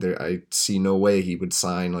 I see no way he would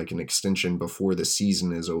sign like an extension before the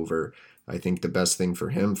season is over. I think the best thing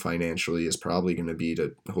for him financially is probably going to be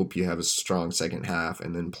to hope you have a strong second half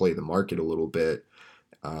and then play the market a little bit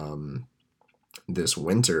this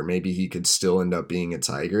winter. Maybe he could still end up being a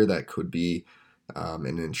Tiger. That could be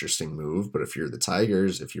an interesting move. But if you're the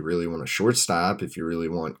Tigers, if you really want a shortstop, if you really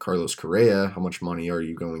want Carlos Correa, how much money are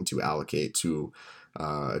you going to allocate to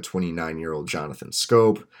a 29-year-old Jonathan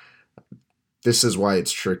Scope? This is why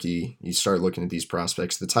it's tricky. You start looking at these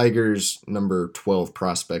prospects. The Tigers' number 12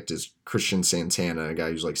 prospect is Christian Santana, a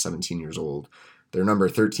guy who's like 17 years old. Their number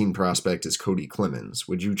 13 prospect is Cody Clemens.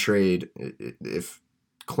 Would you trade, if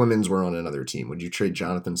Clemens were on another team, would you trade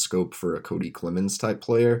Jonathan Scope for a Cody Clemens type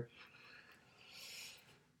player?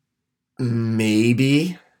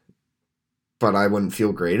 Maybe, but I wouldn't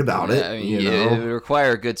feel great about it. I mean, it would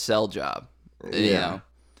require a good sell job. Yeah.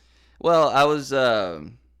 Well, I was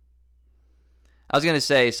going to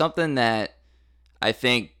say something that I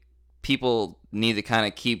think people need to kind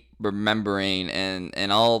of keep remembering,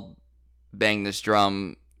 and I'll bang this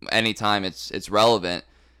drum anytime it's relevant.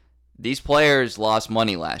 These players lost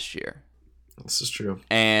money last year. This is true.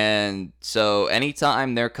 And so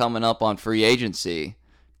anytime they're coming up on free agency,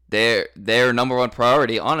 their number one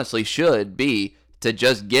priority honestly should be to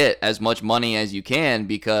just get as much money as you can,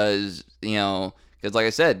 because like I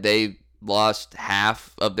said, they lost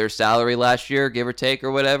half of their salary last year, give or take,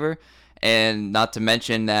 or whatever. And not to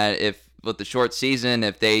mention that if with the short season,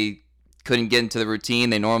 if they couldn't get into the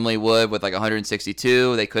routine they normally would with like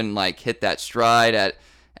 162, they couldn't like hit that stride at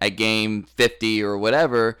game 50 or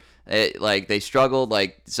whatever, they struggled.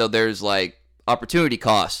 So there's like opportunity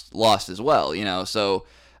cost lost as well, So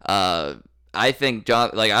I think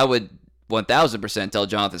I would 1000% tell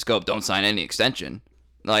Jonathan Scope, don't sign any extension.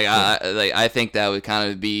 I think that would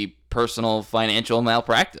kind of be personal financial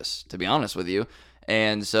malpractice, to be honest with you.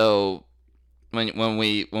 And so when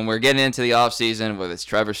we're getting into the offseason, whether it's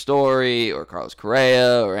Trevor Story or Carlos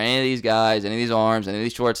Correa or any of these guys, any of these arms, any of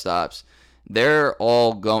these shortstops, they're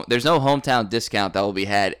all going. There's no hometown discount that will be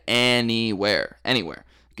had anywhere,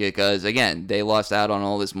 because again, they lost out on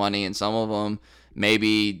all this money, and some of them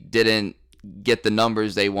maybe didn't get the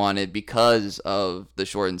numbers they wanted because of the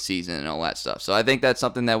shortened season and all that stuff. So I think that's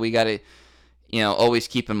something that we got to, always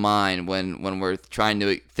keep in mind when we're trying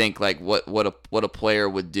to think like what a player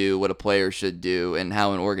would do, what a player should do, and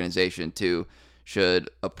how an organization too should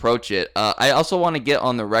approach it. I also want to get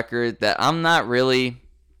on the record that I'm not really,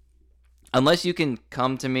 unless you can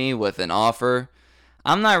come to me with an offer,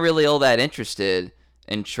 I'm not really all that interested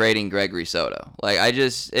in trading Gregory Soto.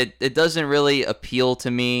 It doesn't really appeal to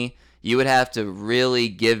me. You would have to really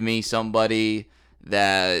give me somebody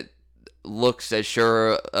that looks as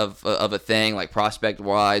sure of a thing, like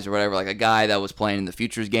prospect-wise or whatever, like a guy that was playing in the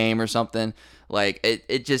futures game or something.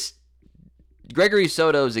 Gregory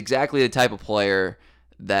Soto is exactly the type of player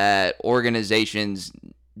that organizations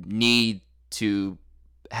need to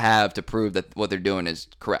have to prove that what they're doing is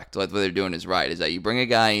correct, like what they're doing is right, is that you bring a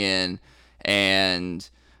guy in and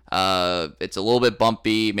it's a little bit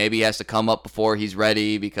bumpy. Maybe he has to come up before he's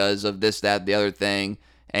ready because of this, that, the other thing.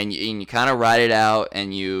 And you kind of ride it out,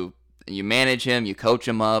 and you manage him, you coach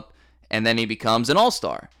him up, and then he becomes an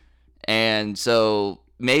all-star. And so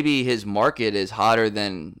maybe his market is hotter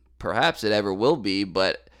than perhaps it ever will be,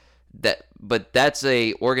 but that's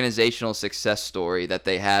a organizational success story that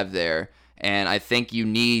they have there. And I think you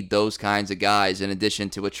need those kinds of guys in addition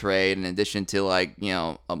to a trade, in addition to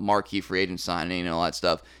a marquee free agent signing and all that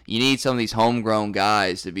stuff. You need some of these homegrown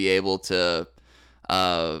guys to be able to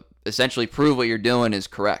essentially prove what you're doing is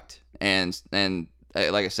correct. And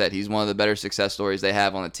like I said, he's one of the better success stories they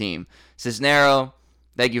have on the team. Cisnero,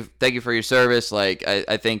 thank you for your service. Like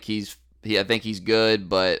I think I think he's good,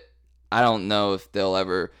 but I don't know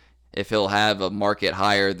if he'll have a market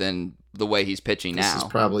higher than the way he's pitching This is now.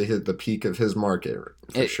 probably hit the peak of his market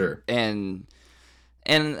for sure. And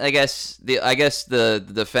I guess the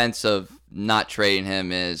defense of not trading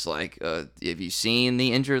him is like, have you seen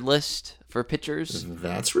the injured list for pitchers?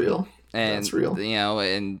 That's real. And That's real.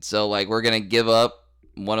 And so like we're gonna give up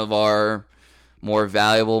one of our more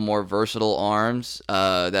valuable, more versatile arms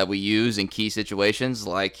that we use in key situations,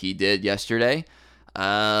 like he did yesterday.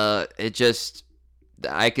 I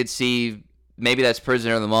could see, maybe that's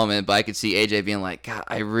prisoner of the moment, but I could see AJ being like, God,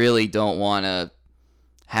 I really don't want to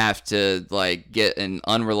have to like get an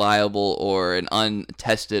unreliable or an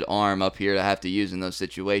untested arm up here to have to use in those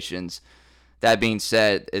situations. That being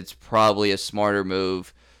said, it's probably a smarter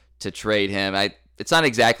move to trade him. It's not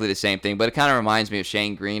exactly the same thing, but it kind of reminds me of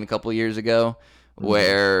Shane Green a couple of years ago,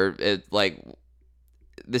 where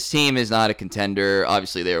this team is not a contender.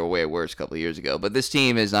 Obviously, they were way worse a couple of years ago, but this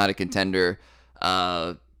team is not a contender.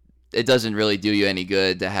 It doesn't really do you any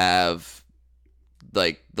good to have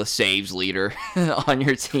like the saves leader on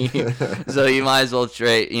your team, so you might as well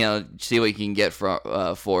trade. See what you can get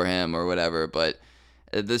for him or whatever. But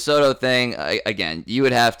the Soto thing, again, you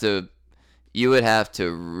would have to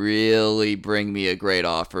really bring me a great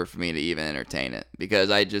offer for me to even entertain it, because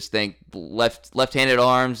I just think left-handed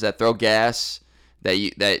arms that throw gas,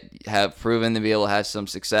 that have proven to be able to have some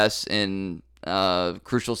success in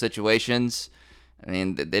crucial situations. I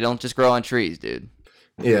mean, they don't just grow on trees, dude.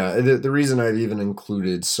 Yeah, the reason I've even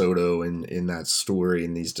included Soto in that story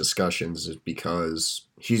in these discussions is because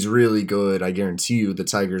he's really good. I guarantee you the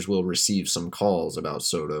Tigers will receive some calls about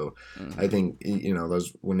Soto. Mm-hmm. I think,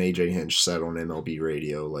 those when AJ Hinch said on MLB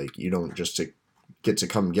radio, like, you don't just get to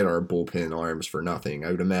come get our bullpen arms for nothing.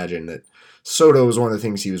 I would imagine that Soto was one of the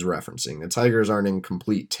things he was referencing. The Tigers aren't in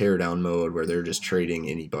complete teardown mode where they're just trading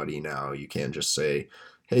anybody now. You can't just say,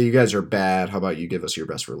 hey, you guys are bad. How about you give us your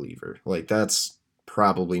best reliever? Like, that's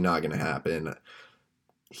probably not going to happen.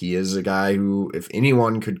 He is a guy who, if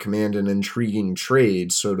anyone could command an intriguing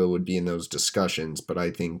trade, Soto would be in those discussions. But I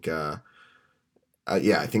think, I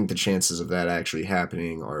think the chances of that actually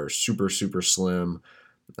happening are super, super slim.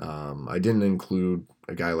 I didn't include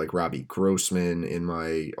a guy like Robbie Grossman in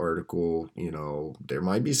my article. There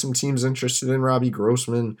might be some teams interested in Robbie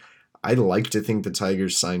Grossman. I'd like to think the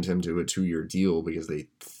Tigers signed him to a 2-year deal because they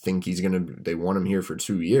think they want him here for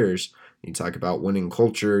 2 years. You talk about winning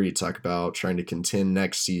culture, you talk about trying to contend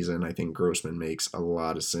next season. I think Grossman makes a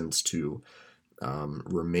lot of sense to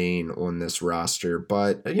remain on this roster.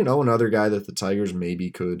 But, another guy that the Tigers maybe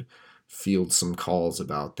could field some calls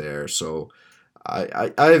about there. So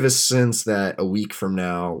I have a sense that a week from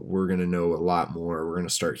now, we're going to know a lot more. We're going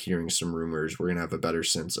to start hearing some rumors. We're going to have a better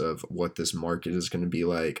sense of what this market is going to be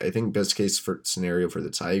like. I think best case scenario for the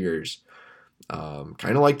Tigers, kind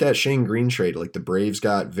of like that Shane Green trade. Like, the Braves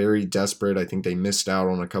got very desperate. I think they missed out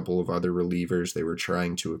on a couple of other relievers they were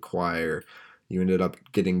trying to acquire. You ended up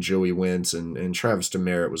getting Joey Wentz, and Travis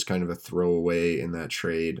Demeritte was kind of a throwaway in that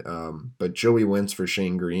trade. But Joey Wentz for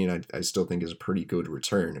Shane Green, I still think is a pretty good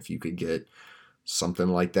return. If you could get something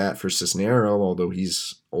like that for Cisnero, although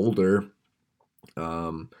he's older,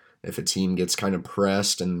 if a team gets kind of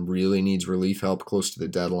pressed and really needs relief help close to the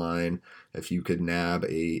deadline, if you could nab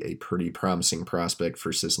a pretty promising prospect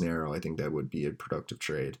for Cisnero, I think that would be a productive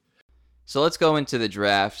trade. So let's go into the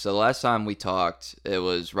draft. So the last time we talked, it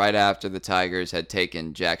was right after the Tigers had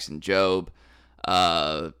taken Jackson Jobe.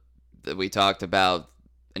 We talked about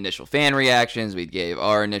initial fan reactions. We gave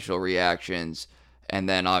our initial reactions. And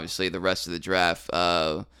then obviously the rest of the draft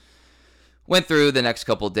went through the next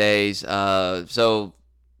couple days. So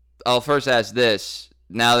I'll first ask this.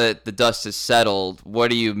 Now that the dust has settled, what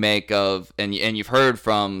do you make of, and you've heard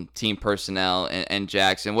from team personnel and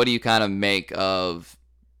Jackson, what do you kind of make of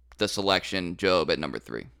the selection, Jobe, at number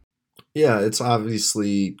 3? Yeah, it's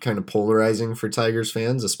obviously kind of polarizing for Tigers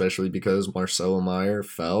fans, especially because Marcelo Meyer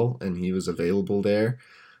fell and he was available there.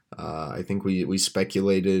 I think we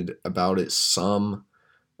speculated about it some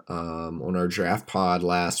on our draft pod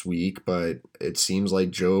last week, but it seems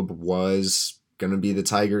like Jobe was going to be the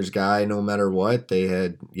Tigers guy no matter what. They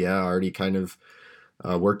had, already kind of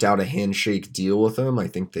worked out a handshake deal with him. I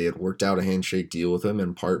think they had worked out a handshake deal with him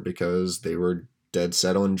in part because they were dead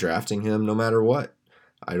set on drafting him no matter what.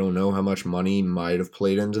 I don't know how much money might have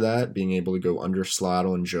played into that, being able to go under slot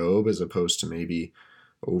on Jobe as opposed to maybe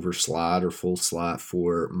over slot or full slot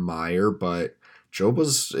for Meyer, but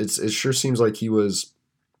Jobe it sure seems like he was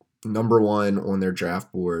number one on their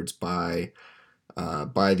draft boards by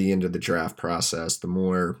by the end of the draft process. The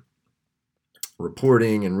more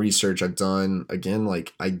reporting and research I've done, again,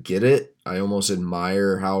 like I get it. I almost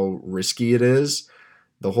admire how risky it is.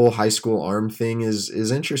 The whole high school arm thing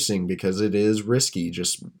is interesting because it is risky.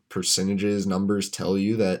 Just percentages, numbers tell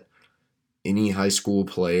you that any high school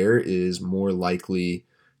player is more likely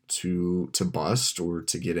to bust or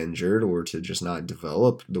to get injured or to just not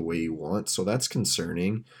develop the way you want. So that's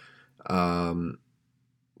concerning. Um,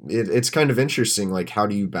 it's kind of interesting. Like, how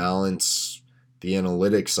do you balance the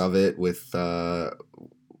analytics of it with the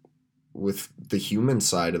human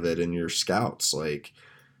side of it and your scouts? Like,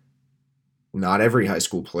 not every high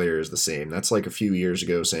school player is the same. That's like a few years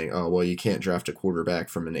ago saying, oh, well, you can't draft a quarterback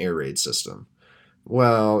from an air raid system.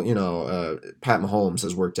 Well, Pat Mahomes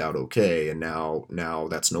has worked out okay, and now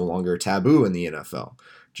that's no longer taboo in the NFL.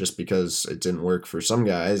 Just because it didn't work for some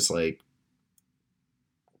guys, like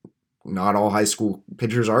not all high school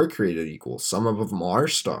pitchers are created equal. Some of them are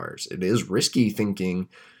stars. It is risky thinking,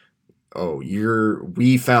 oh,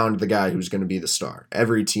 we found the guy who's going to be the star.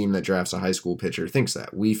 Every team that drafts a high school pitcher thinks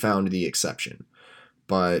that. We found the exception.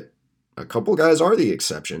 But a couple guys are the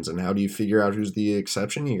exceptions, and how do you figure out who's the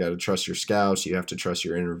exception? You got to trust your scouts. You have to trust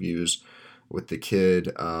your interviews with the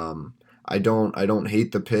kid. I don't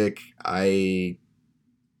hate the pick. I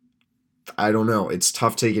don't know. It's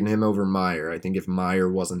tough taking him over Meyer. I think if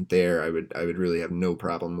Meyer wasn't there, I would really have no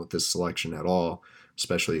problem with this selection at all.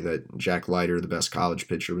 Especially that Jack Leiter, the best college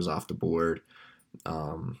pitcher, was off the board.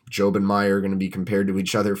 Job and Meyer are going to be compared to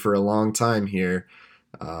each other for a long time here.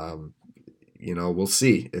 Um, we'll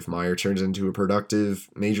see if Meyer turns into a productive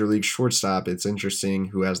major league shortstop. It's interesting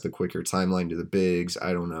who has the quicker timeline to the bigs.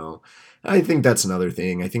 I don't know. I think that's another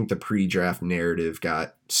thing. I think the pre-draft narrative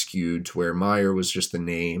got skewed to where Meyer was just the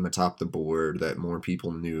name atop the board that more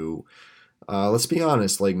people knew. Let's be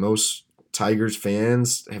honest, like most Tigers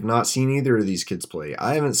fans have not seen either of these kids play.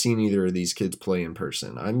 I haven't seen either of these kids play in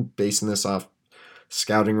person. I'm basing this off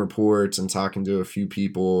scouting reports and talking to a few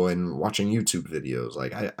people and watching YouTube videos.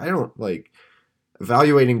 Like I don't like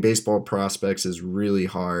evaluating baseball prospects is really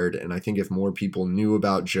hard, and I think if more people knew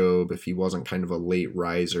about Job, if he wasn't kind of a late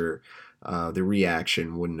riser, the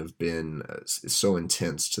reaction wouldn't have been so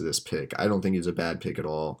intense to this pick. I don't think he's a bad pick at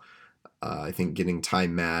all. I think getting Ty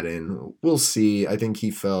Madden, we'll see. I think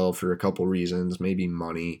he fell for a couple reasons, maybe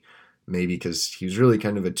money, maybe because he was really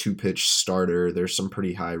kind of a two-pitch starter. There's some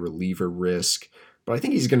pretty high reliever risk, but I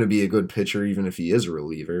think he's going to be a good pitcher even if he is a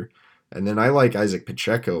reliever. And then I like Isaac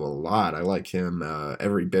Pacheco a lot. I like him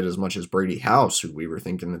every bit as much as Brady House, who we were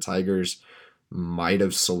thinking the Tigers might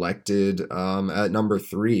have selected at number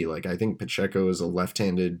 3. Like, I think Pacheco is a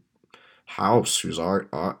left-handed House who's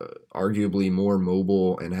arguably more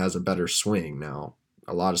mobile and has a better swing. Now,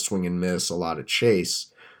 a lot of swing and miss, a lot of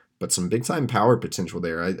chase, but some big-time power potential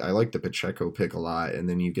there. I like the Pacheco pick a lot, and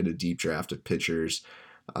then you get a deep draft of pitchers.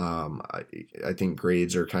 I think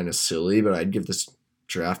grades are kind of silly, but I'd give this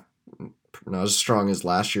draft not as strong as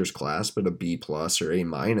last year's class, but a B plus or A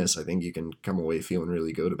minus. I think you can come away feeling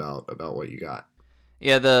really good about what you got.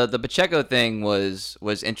 Yeah, the Pacheco thing was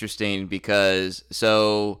interesting because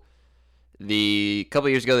the couple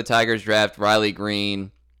years ago the Tigers draft Riley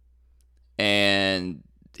Green, and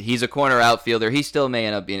he's a corner outfielder. He still may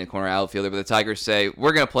end up being a corner outfielder, but the Tigers say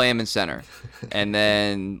we're going to play him in center. And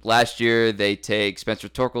then last year they take Spencer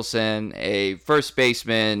Torkelson, a first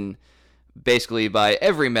baseman, basically by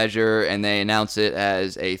every measure, and they announce it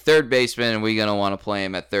as a third baseman, and we're going to want to play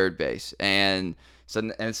him at third base. And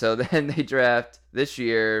so then they draft this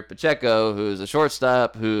year Pacheco, who's a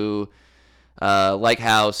shortstop, who, like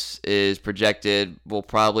House, is projected will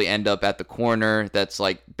probably end up at the corner. That's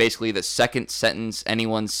like basically the second sentence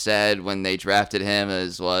anyone said when they drafted him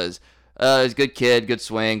was, he's a good kid, good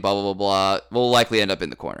swing, blah, blah, blah, blah. Will likely end up in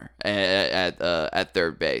the corner at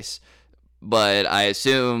third base. But I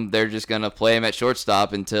assume they're just going to play him at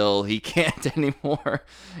shortstop until he can't anymore.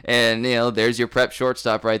 And, there's your prep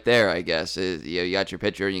shortstop right there, I guess. You got your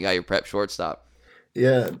pitcher and you got your prep shortstop.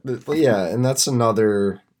 Yeah, and that's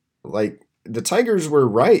another, like, the Tigers were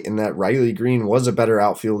right in that Riley Green was a better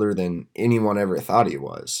outfielder than anyone ever thought he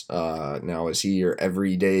was. Now, is he your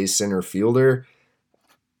everyday center fielder?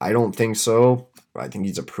 I don't think so. I think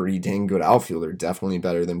he's a pretty dang good outfielder, definitely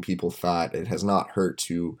better than people thought. It has not hurt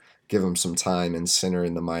to give him some time in center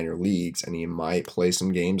in the minor leagues, and he might play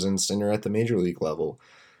some games in center at the major league level.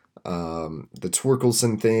 The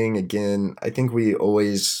Torkelson thing, again, I think we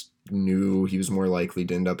always knew he was more likely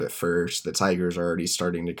to end up at first. The Tigers are already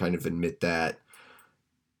starting to kind of admit that.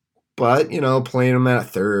 But, playing him at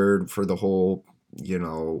third for the whole,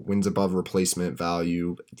 wins above replacement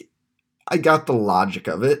value, I got the logic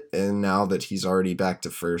of it, and now that he's already back to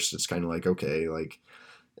first, it's kind of like, okay, like,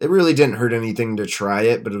 it really didn't hurt anything to try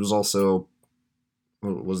it, but it was also,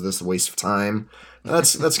 was this a waste of time?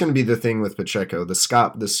 That's going to be the thing with Pacheco. The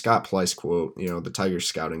Scott Pleiss quote, the Tigers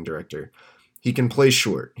scouting director. He can play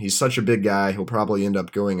short. He's such a big guy. He'll probably end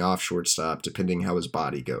up going off shortstop depending how his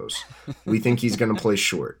body goes. We think he's going to play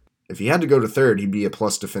short. If he had to go to third, he'd be a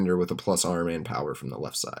plus defender with a plus arm and power from the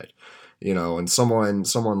left side. And someone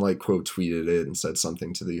like quote tweeted it and said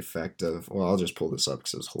something to the effect of, well, I'll just pull this up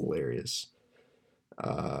because it was hilarious.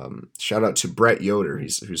 Shout out to Brett Yoder,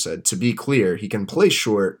 who said, to be clear, he can play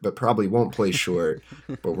short, but probably won't play short.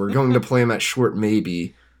 But we're going to play him at short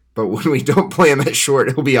maybe. But when we don't play him at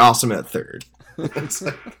short, he'll be awesome at third.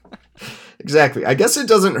 Exactly. I guess it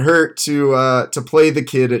doesn't hurt to play the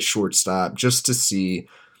kid at shortstop just to see.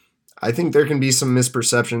 I think there can be some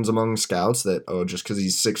misperceptions among scouts that, just because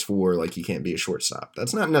he's 6'4", like he can't be a shortstop.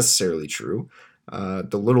 That's not necessarily true. The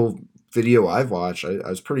little video I've watched, I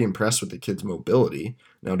was pretty impressed with the kid's mobility.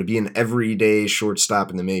 Now, to be an everyday shortstop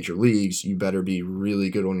in the major leagues, you better be really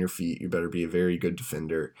good on your feet. You better be a very good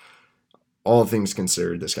defender. All things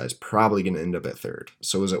considered, this guy's probably going to end up at third.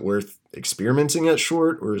 So is it worth experimenting at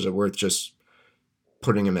short, or is it worth just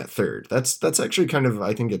putting him at third? That's actually kind of,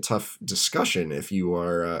 I think, a tough discussion if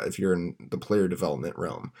you're in the player development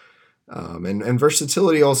realm. And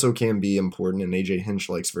versatility also can be important, and AJ Hinch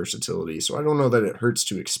likes versatility. So I don't know that it hurts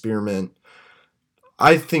to experiment.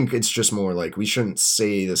 I think it's just more like we shouldn't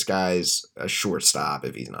say this guy's a shortstop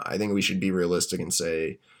if he's not. I think we should be realistic and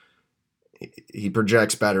say he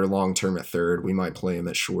projects better long-term at third. We might play him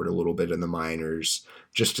at short a little bit in the minors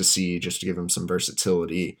just to give him some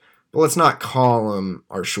versatility. But let's not call him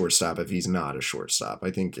our shortstop if he's not a shortstop. I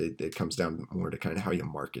think it comes down more to kind of how you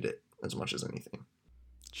market it as much as anything.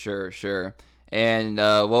 Sure. And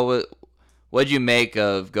what'd you make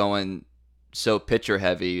of going so pitcher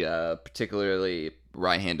heavy, particularly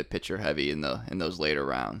right-handed pitcher heavy in those later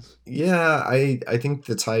rounds? Yeah, I think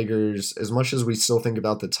the Tigers, as much as we still think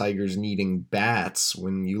about the Tigers needing bats,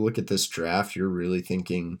 when you look at this draft, you're really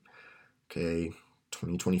thinking, okay,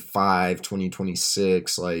 2025,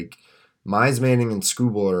 2026, like Mize, Manning, and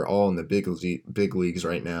Skubal are all in the big leagues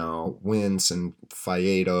right now. Wentz and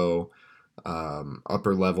Faedo,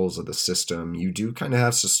 upper levels of the system. You do kind of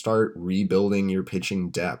have to start rebuilding your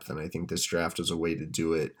pitching depth, and I think this draft is a way to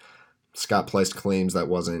do it. Scott Pleiss claims that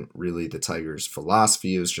wasn't really the Tigers'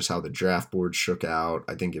 philosophy. It was just how the draft board shook out.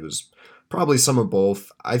 I think it was probably some of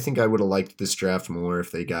both. I think I would have liked this draft more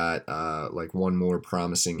if they got like one more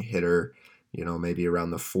promising hitter, maybe around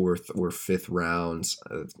the 4th or 5th rounds.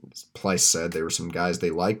 Pleiss said there were some guys they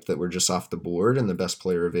liked that were just off the board, and the best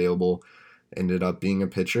player available ended up being a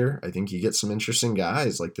pitcher. I think you get some interesting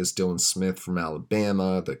guys like this Dylan Smith from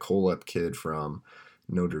Alabama, the Colep kid from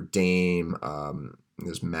Notre Dame,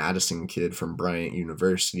 this Madison kid from Bryant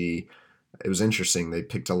University. It was interesting. They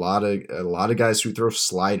picked a lot of guys who throw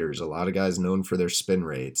sliders, a lot of guys known for their spin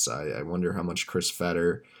rates. I wonder how much Chris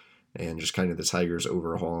Fetter and just kind of the Tigers'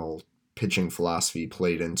 overall pitching philosophy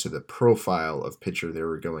played into the profile of pitcher they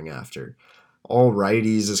were going after. All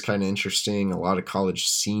righties is kind of interesting. A lot of college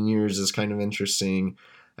seniors is kind of interesting.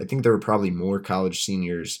 I think there were probably more college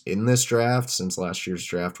seniors in this draft since last year's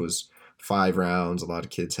draft was 5 rounds. A lot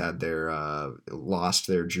of kids had lost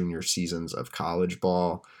their junior seasons of college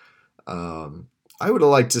ball. I would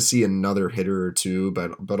have liked to see another hitter or two,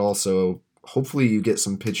 but also hopefully you get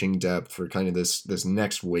some pitching depth for kind of this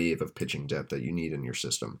next wave of pitching depth that you need in your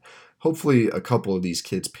system. Hopefully a couple of these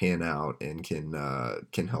kids pan out and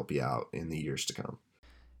can help you out in the years to come.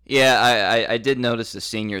 Yeah, I did notice the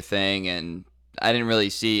senior thing, and I didn't really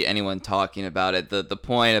see anyone talking about it. The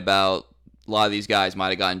point about a lot of these guys might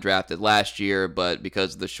have gotten drafted last year, but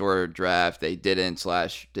because of the shorter draft, they didn't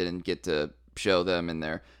get to show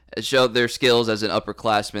their skills as an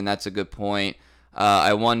upperclassman. That's a good point.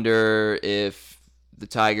 I wonder if the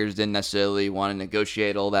Tigers didn't necessarily want to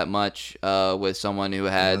negotiate all that much with someone who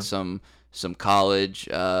had some college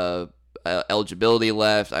eligibility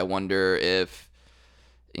left. I wonder if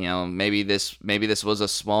maybe this was a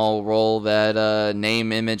small role that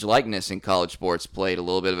name, image, likeness in college sports played a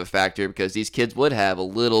little bit of a factor, because these kids would have a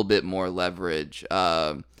little bit more leverage,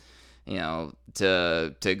 to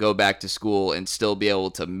go back to school and still be able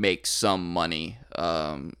to make some money.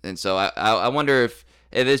 And so I wonder if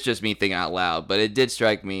it's just me thinking out loud, but it did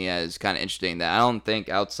strike me as kind of interesting that I don't think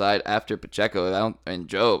after Pacheco and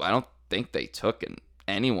Job, I don't think they took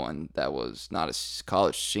anyone that was not a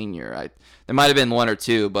college senior. There might have been one or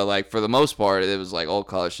two, but like for the most part, it was like all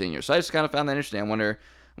college seniors. So I just kind of found that interesting. I wonder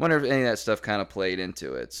if any of that stuff kind of played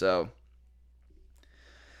into it. So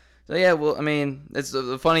So yeah, well, I mean, it's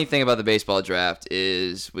the funny thing about the baseball draft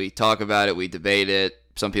is we talk about it, we debate it.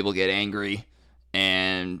 Some people get angry,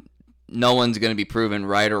 and no one's going to be proven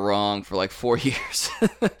right or wrong for like 4 years.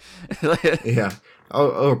 Yeah.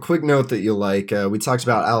 Oh, quick note that you'll like. We talked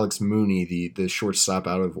about Alex Mooney, the shortstop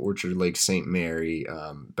out of Orchard Lake St. Mary,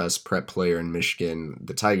 best prep player in Michigan.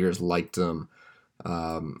 The Tigers liked him.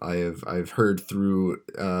 I've heard through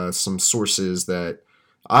some sources that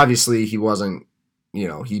obviously he wasn't.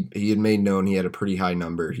 He had made known he had a pretty high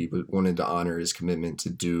number. He wanted to honor his commitment to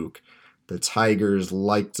Duke. The Tigers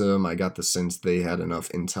liked him. I got the sense they had enough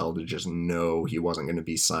intel to just know he wasn't going to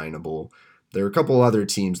be signable. There were a couple other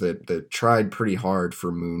teams that tried pretty hard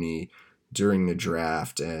for Mooney during the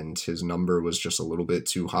draft, and his number was just a little bit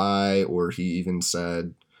too high, or he even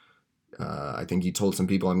said, I think he told some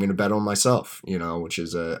people, I'm going to bet on myself, which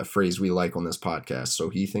is a phrase we like on this podcast. So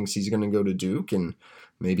he thinks he's going to go to Duke and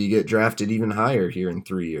maybe get drafted even higher here in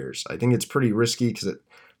 3 years. I think it's pretty risky because it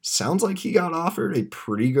sounds like he got offered a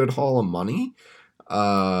pretty good haul of money.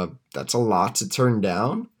 That's a lot to turn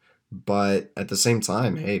down, but at the same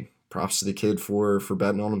time, hey, props to the kid for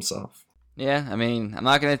betting on himself. Yeah, I mean, I'm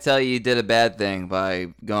not going to tell you did a bad thing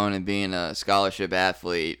by going and being a scholarship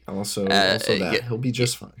athlete. Also that he'll be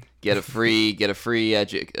just fine. Get a free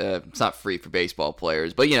it's not free for baseball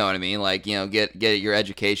players, but you know what I mean. Like, get your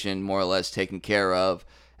education more or less taken care of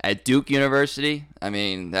at Duke University. I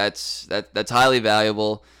mean, that's highly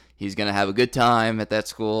valuable. He's going to have a good time at that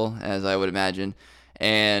school, as I would imagine.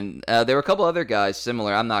 And there were a couple other guys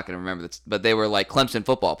similar. I'm not going to remember this, but they were like Clemson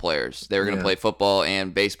football players. They were going to play football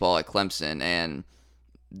and baseball at Clemson, and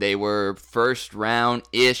they were first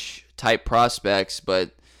round-ish type prospects,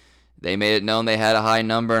 but they made it known they had a high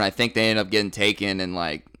number, and I think they ended up getting taken in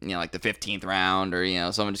like the 15th round,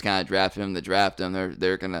 or someone just kind of drafted them to draft them.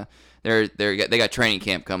 They got training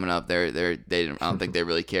camp coming up. I don't think they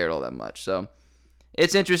really cared all that much. So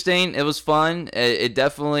it's interesting. It was fun. It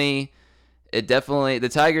definitely the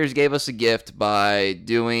Tigers gave us a gift by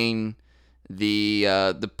doing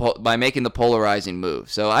by making the polarizing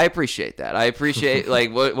move. So I appreciate that. I appreciate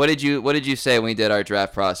like what did you say when we did our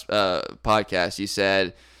draft podcast? You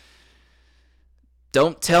said,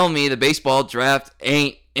 "Don't tell me the baseball draft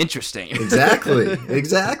ain't interesting." Exactly.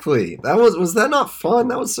 Was that not fun?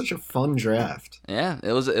 That was such a fun draft. Yeah,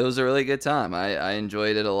 it was a really good time. I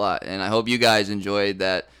enjoyed it a lot, and I hope you guys enjoyed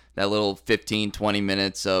that little 15-20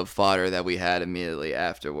 minutes of fodder that we had immediately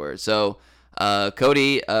afterwards. So,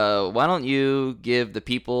 Cody, why don't you give the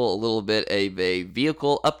people a little bit of a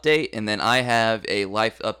vehicle update, and then I have a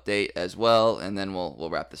life update as well, and then we'll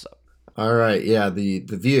wrap this up. All right, yeah, the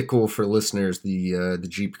vehicle for listeners, the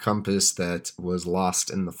Jeep Compass that was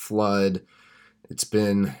lost in the flood. It's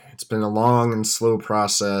been a long and slow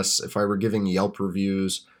process. If I were giving Yelp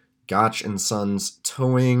reviews, Gotch and Sons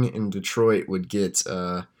Towing in Detroit would get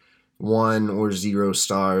 1 or 0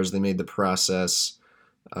 stars. They made the process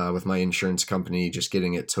with my insurance company, just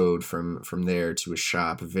getting it towed from there to a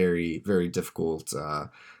shop, very, very difficult.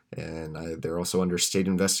 And they're also under state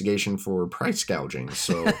investigation for price gouging.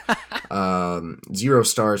 So 0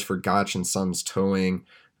 stars for Gotch and Sons Towing.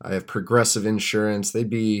 I have Progressive Insurance. They'd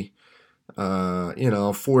be 4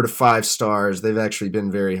 to 5 stars. They've actually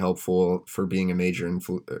been very helpful for being a major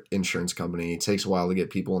insurance company. It takes a while to get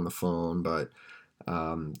people on the phone, but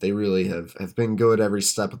they really have been good every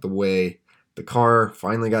step of the way. The car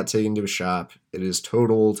finally got taken to a shop. It is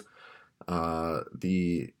totaled.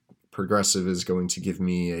 The Progressive is going to give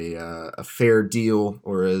me a fair deal,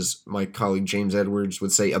 or as my colleague James Edwards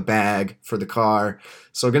would say, a bag for the car.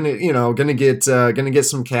 So gonna get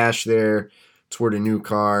some cash there toward a new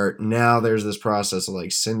car. Now there's this process of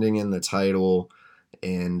like sending in the title,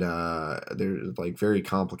 and they're like very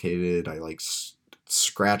complicated. I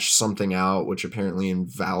scratched something out, which apparently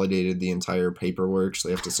invalidated the entire paperwork, so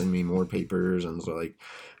they have to send me more papers. And so like,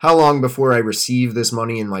 how long before I receive this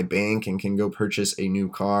money in my bank and can go purchase a new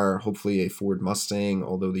car, hopefully a Ford Mustang,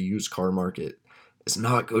 although the used car market is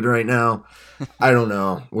not good right now. I don't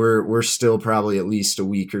know. We're still probably at least a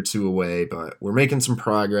week or 2 away, but we're making some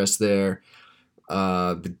progress there.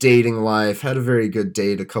 The dating life, had a very good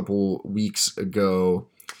date a couple weeks ago.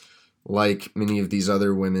 Like many of these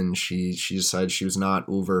other women, she decided she was not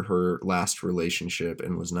over her last relationship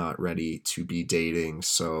and was not ready to be dating.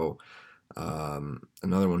 So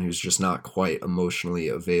another one who's just not quite emotionally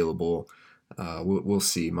available. We'll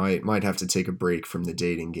see. Might have to take a break from the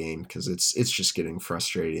dating game because it's just getting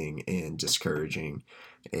frustrating and discouraging.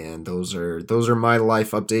 And those are my life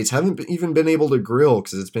updates. Haven't even been able to grill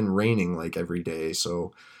because it's been raining like every day.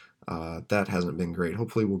 So that hasn't been great.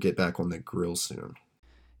 Hopefully we'll get back on the grill soon.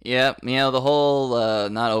 Yeah, the whole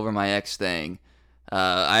not over my ex thing.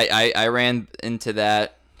 I ran into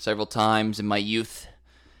that several times in my youth,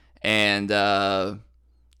 and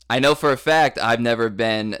I know for a fact I've never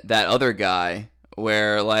been that other guy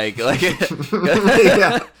where like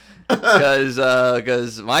Yeah.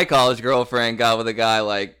 because my college girlfriend got with a guy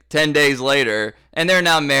like 10 days later, and they're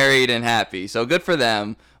now married and happy. So good for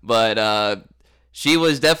them. But she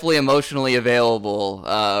was definitely emotionally available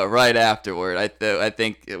right afterward. I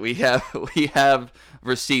think we have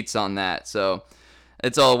receipts on that. So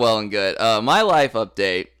it's all well and good. My life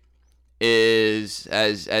update is,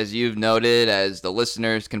 as you've noted, as the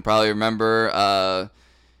listeners can probably remember,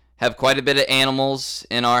 have quite a bit of animals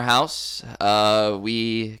in our house.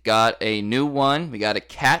 We got a new one. We got a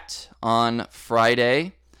cat on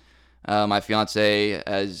Friday. My fiance,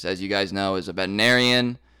 as you guys know, is a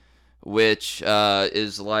veterinarian, which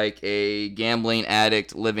is like a gambling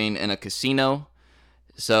addict living in a casino.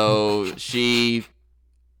 So a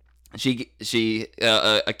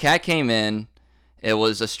cat came in. It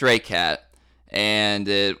was a stray cat, and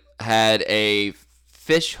it had a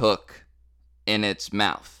fish hook in its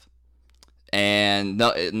mouth. And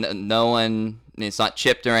no one, it's not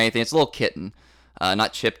chipped or anything. It's a little kitten,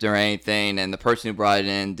 not chipped or anything. And the person who brought it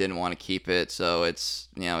in didn't want to keep it, so it was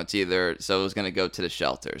gonna go to the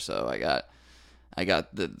shelter. So I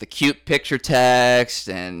got the cute picture text,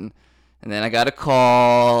 and then I got a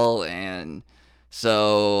call, and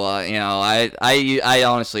so I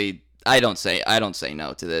honestly. I don't say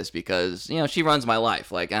no to this because, she runs my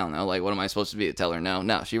life. Like, I don't know, like, what am I supposed to be to tell her no?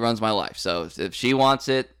 No, she runs my life. So if she wants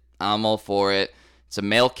it, I'm all for it. It's a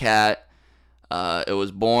male cat. It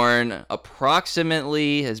was born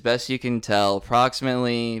approximately, as best you can tell,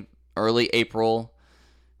 approximately early April.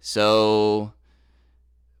 So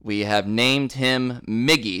we have named him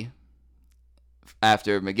Miggy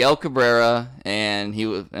after Miguel Cabrera, and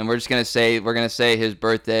we're gonna say his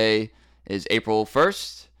birthday is April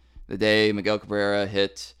 1st. The day Miguel Cabrera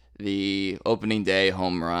hit the opening day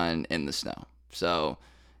home run in the snow. So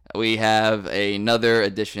we have another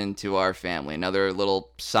addition to our family, another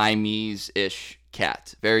little Siamese-ish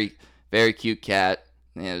cat. Very, very cute cat.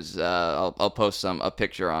 I'll post a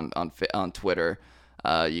picture on Twitter.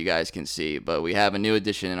 You guys can see. But we have a new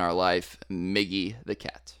addition in our life, Miggy the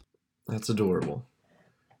cat. That's adorable.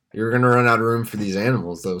 You're gonna run out of room for these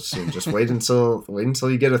animals though soon. Just wait until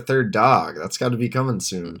you get a third dog. That's got to be coming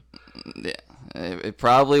soon. Yeah, it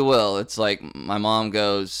probably will. It's like my mom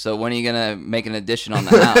goes, "So when are you gonna make an addition on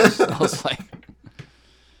the house?" I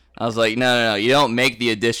was like, no, you don't make the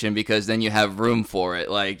addition because then you have room for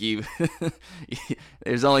it. Like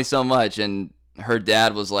there's only so much. And her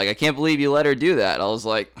dad was like, "I can't believe you let her do that." I was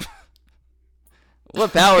like,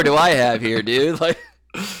 "What power do I have here, dude?" Like,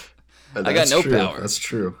 I got no power. That's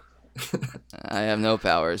true. I have no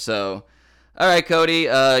power. So, all right, Cody,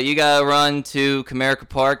 you got to run to Comerica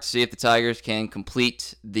Park to see if the Tigers can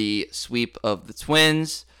complete the sweep of the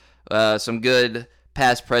Twins. Some good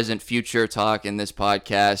past, present, future talk in this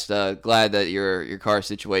podcast. Glad that your car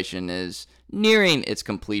situation is nearing its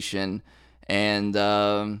completion. And,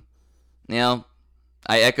 I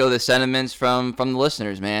echo the sentiments from the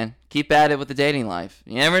listeners, man. Keep at it with the dating life.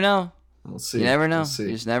 You never know. We'll see. You never know. We'll see.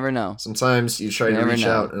 You just never know. Sometimes you try to reach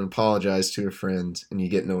out and apologize to a friend, and you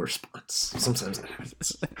get no response. Sometimes it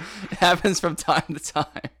happens. It happens from time to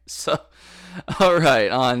time. So, all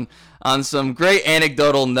right. On some great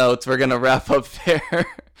anecdotal notes, we're gonna wrap up there.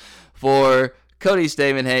 For Cody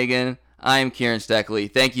Stavenhagen, I'm Kieran Steckley.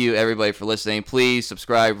 Thank you, everybody, for listening. Please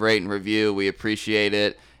subscribe, rate, and review. We appreciate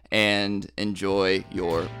it, and enjoy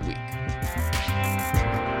your week.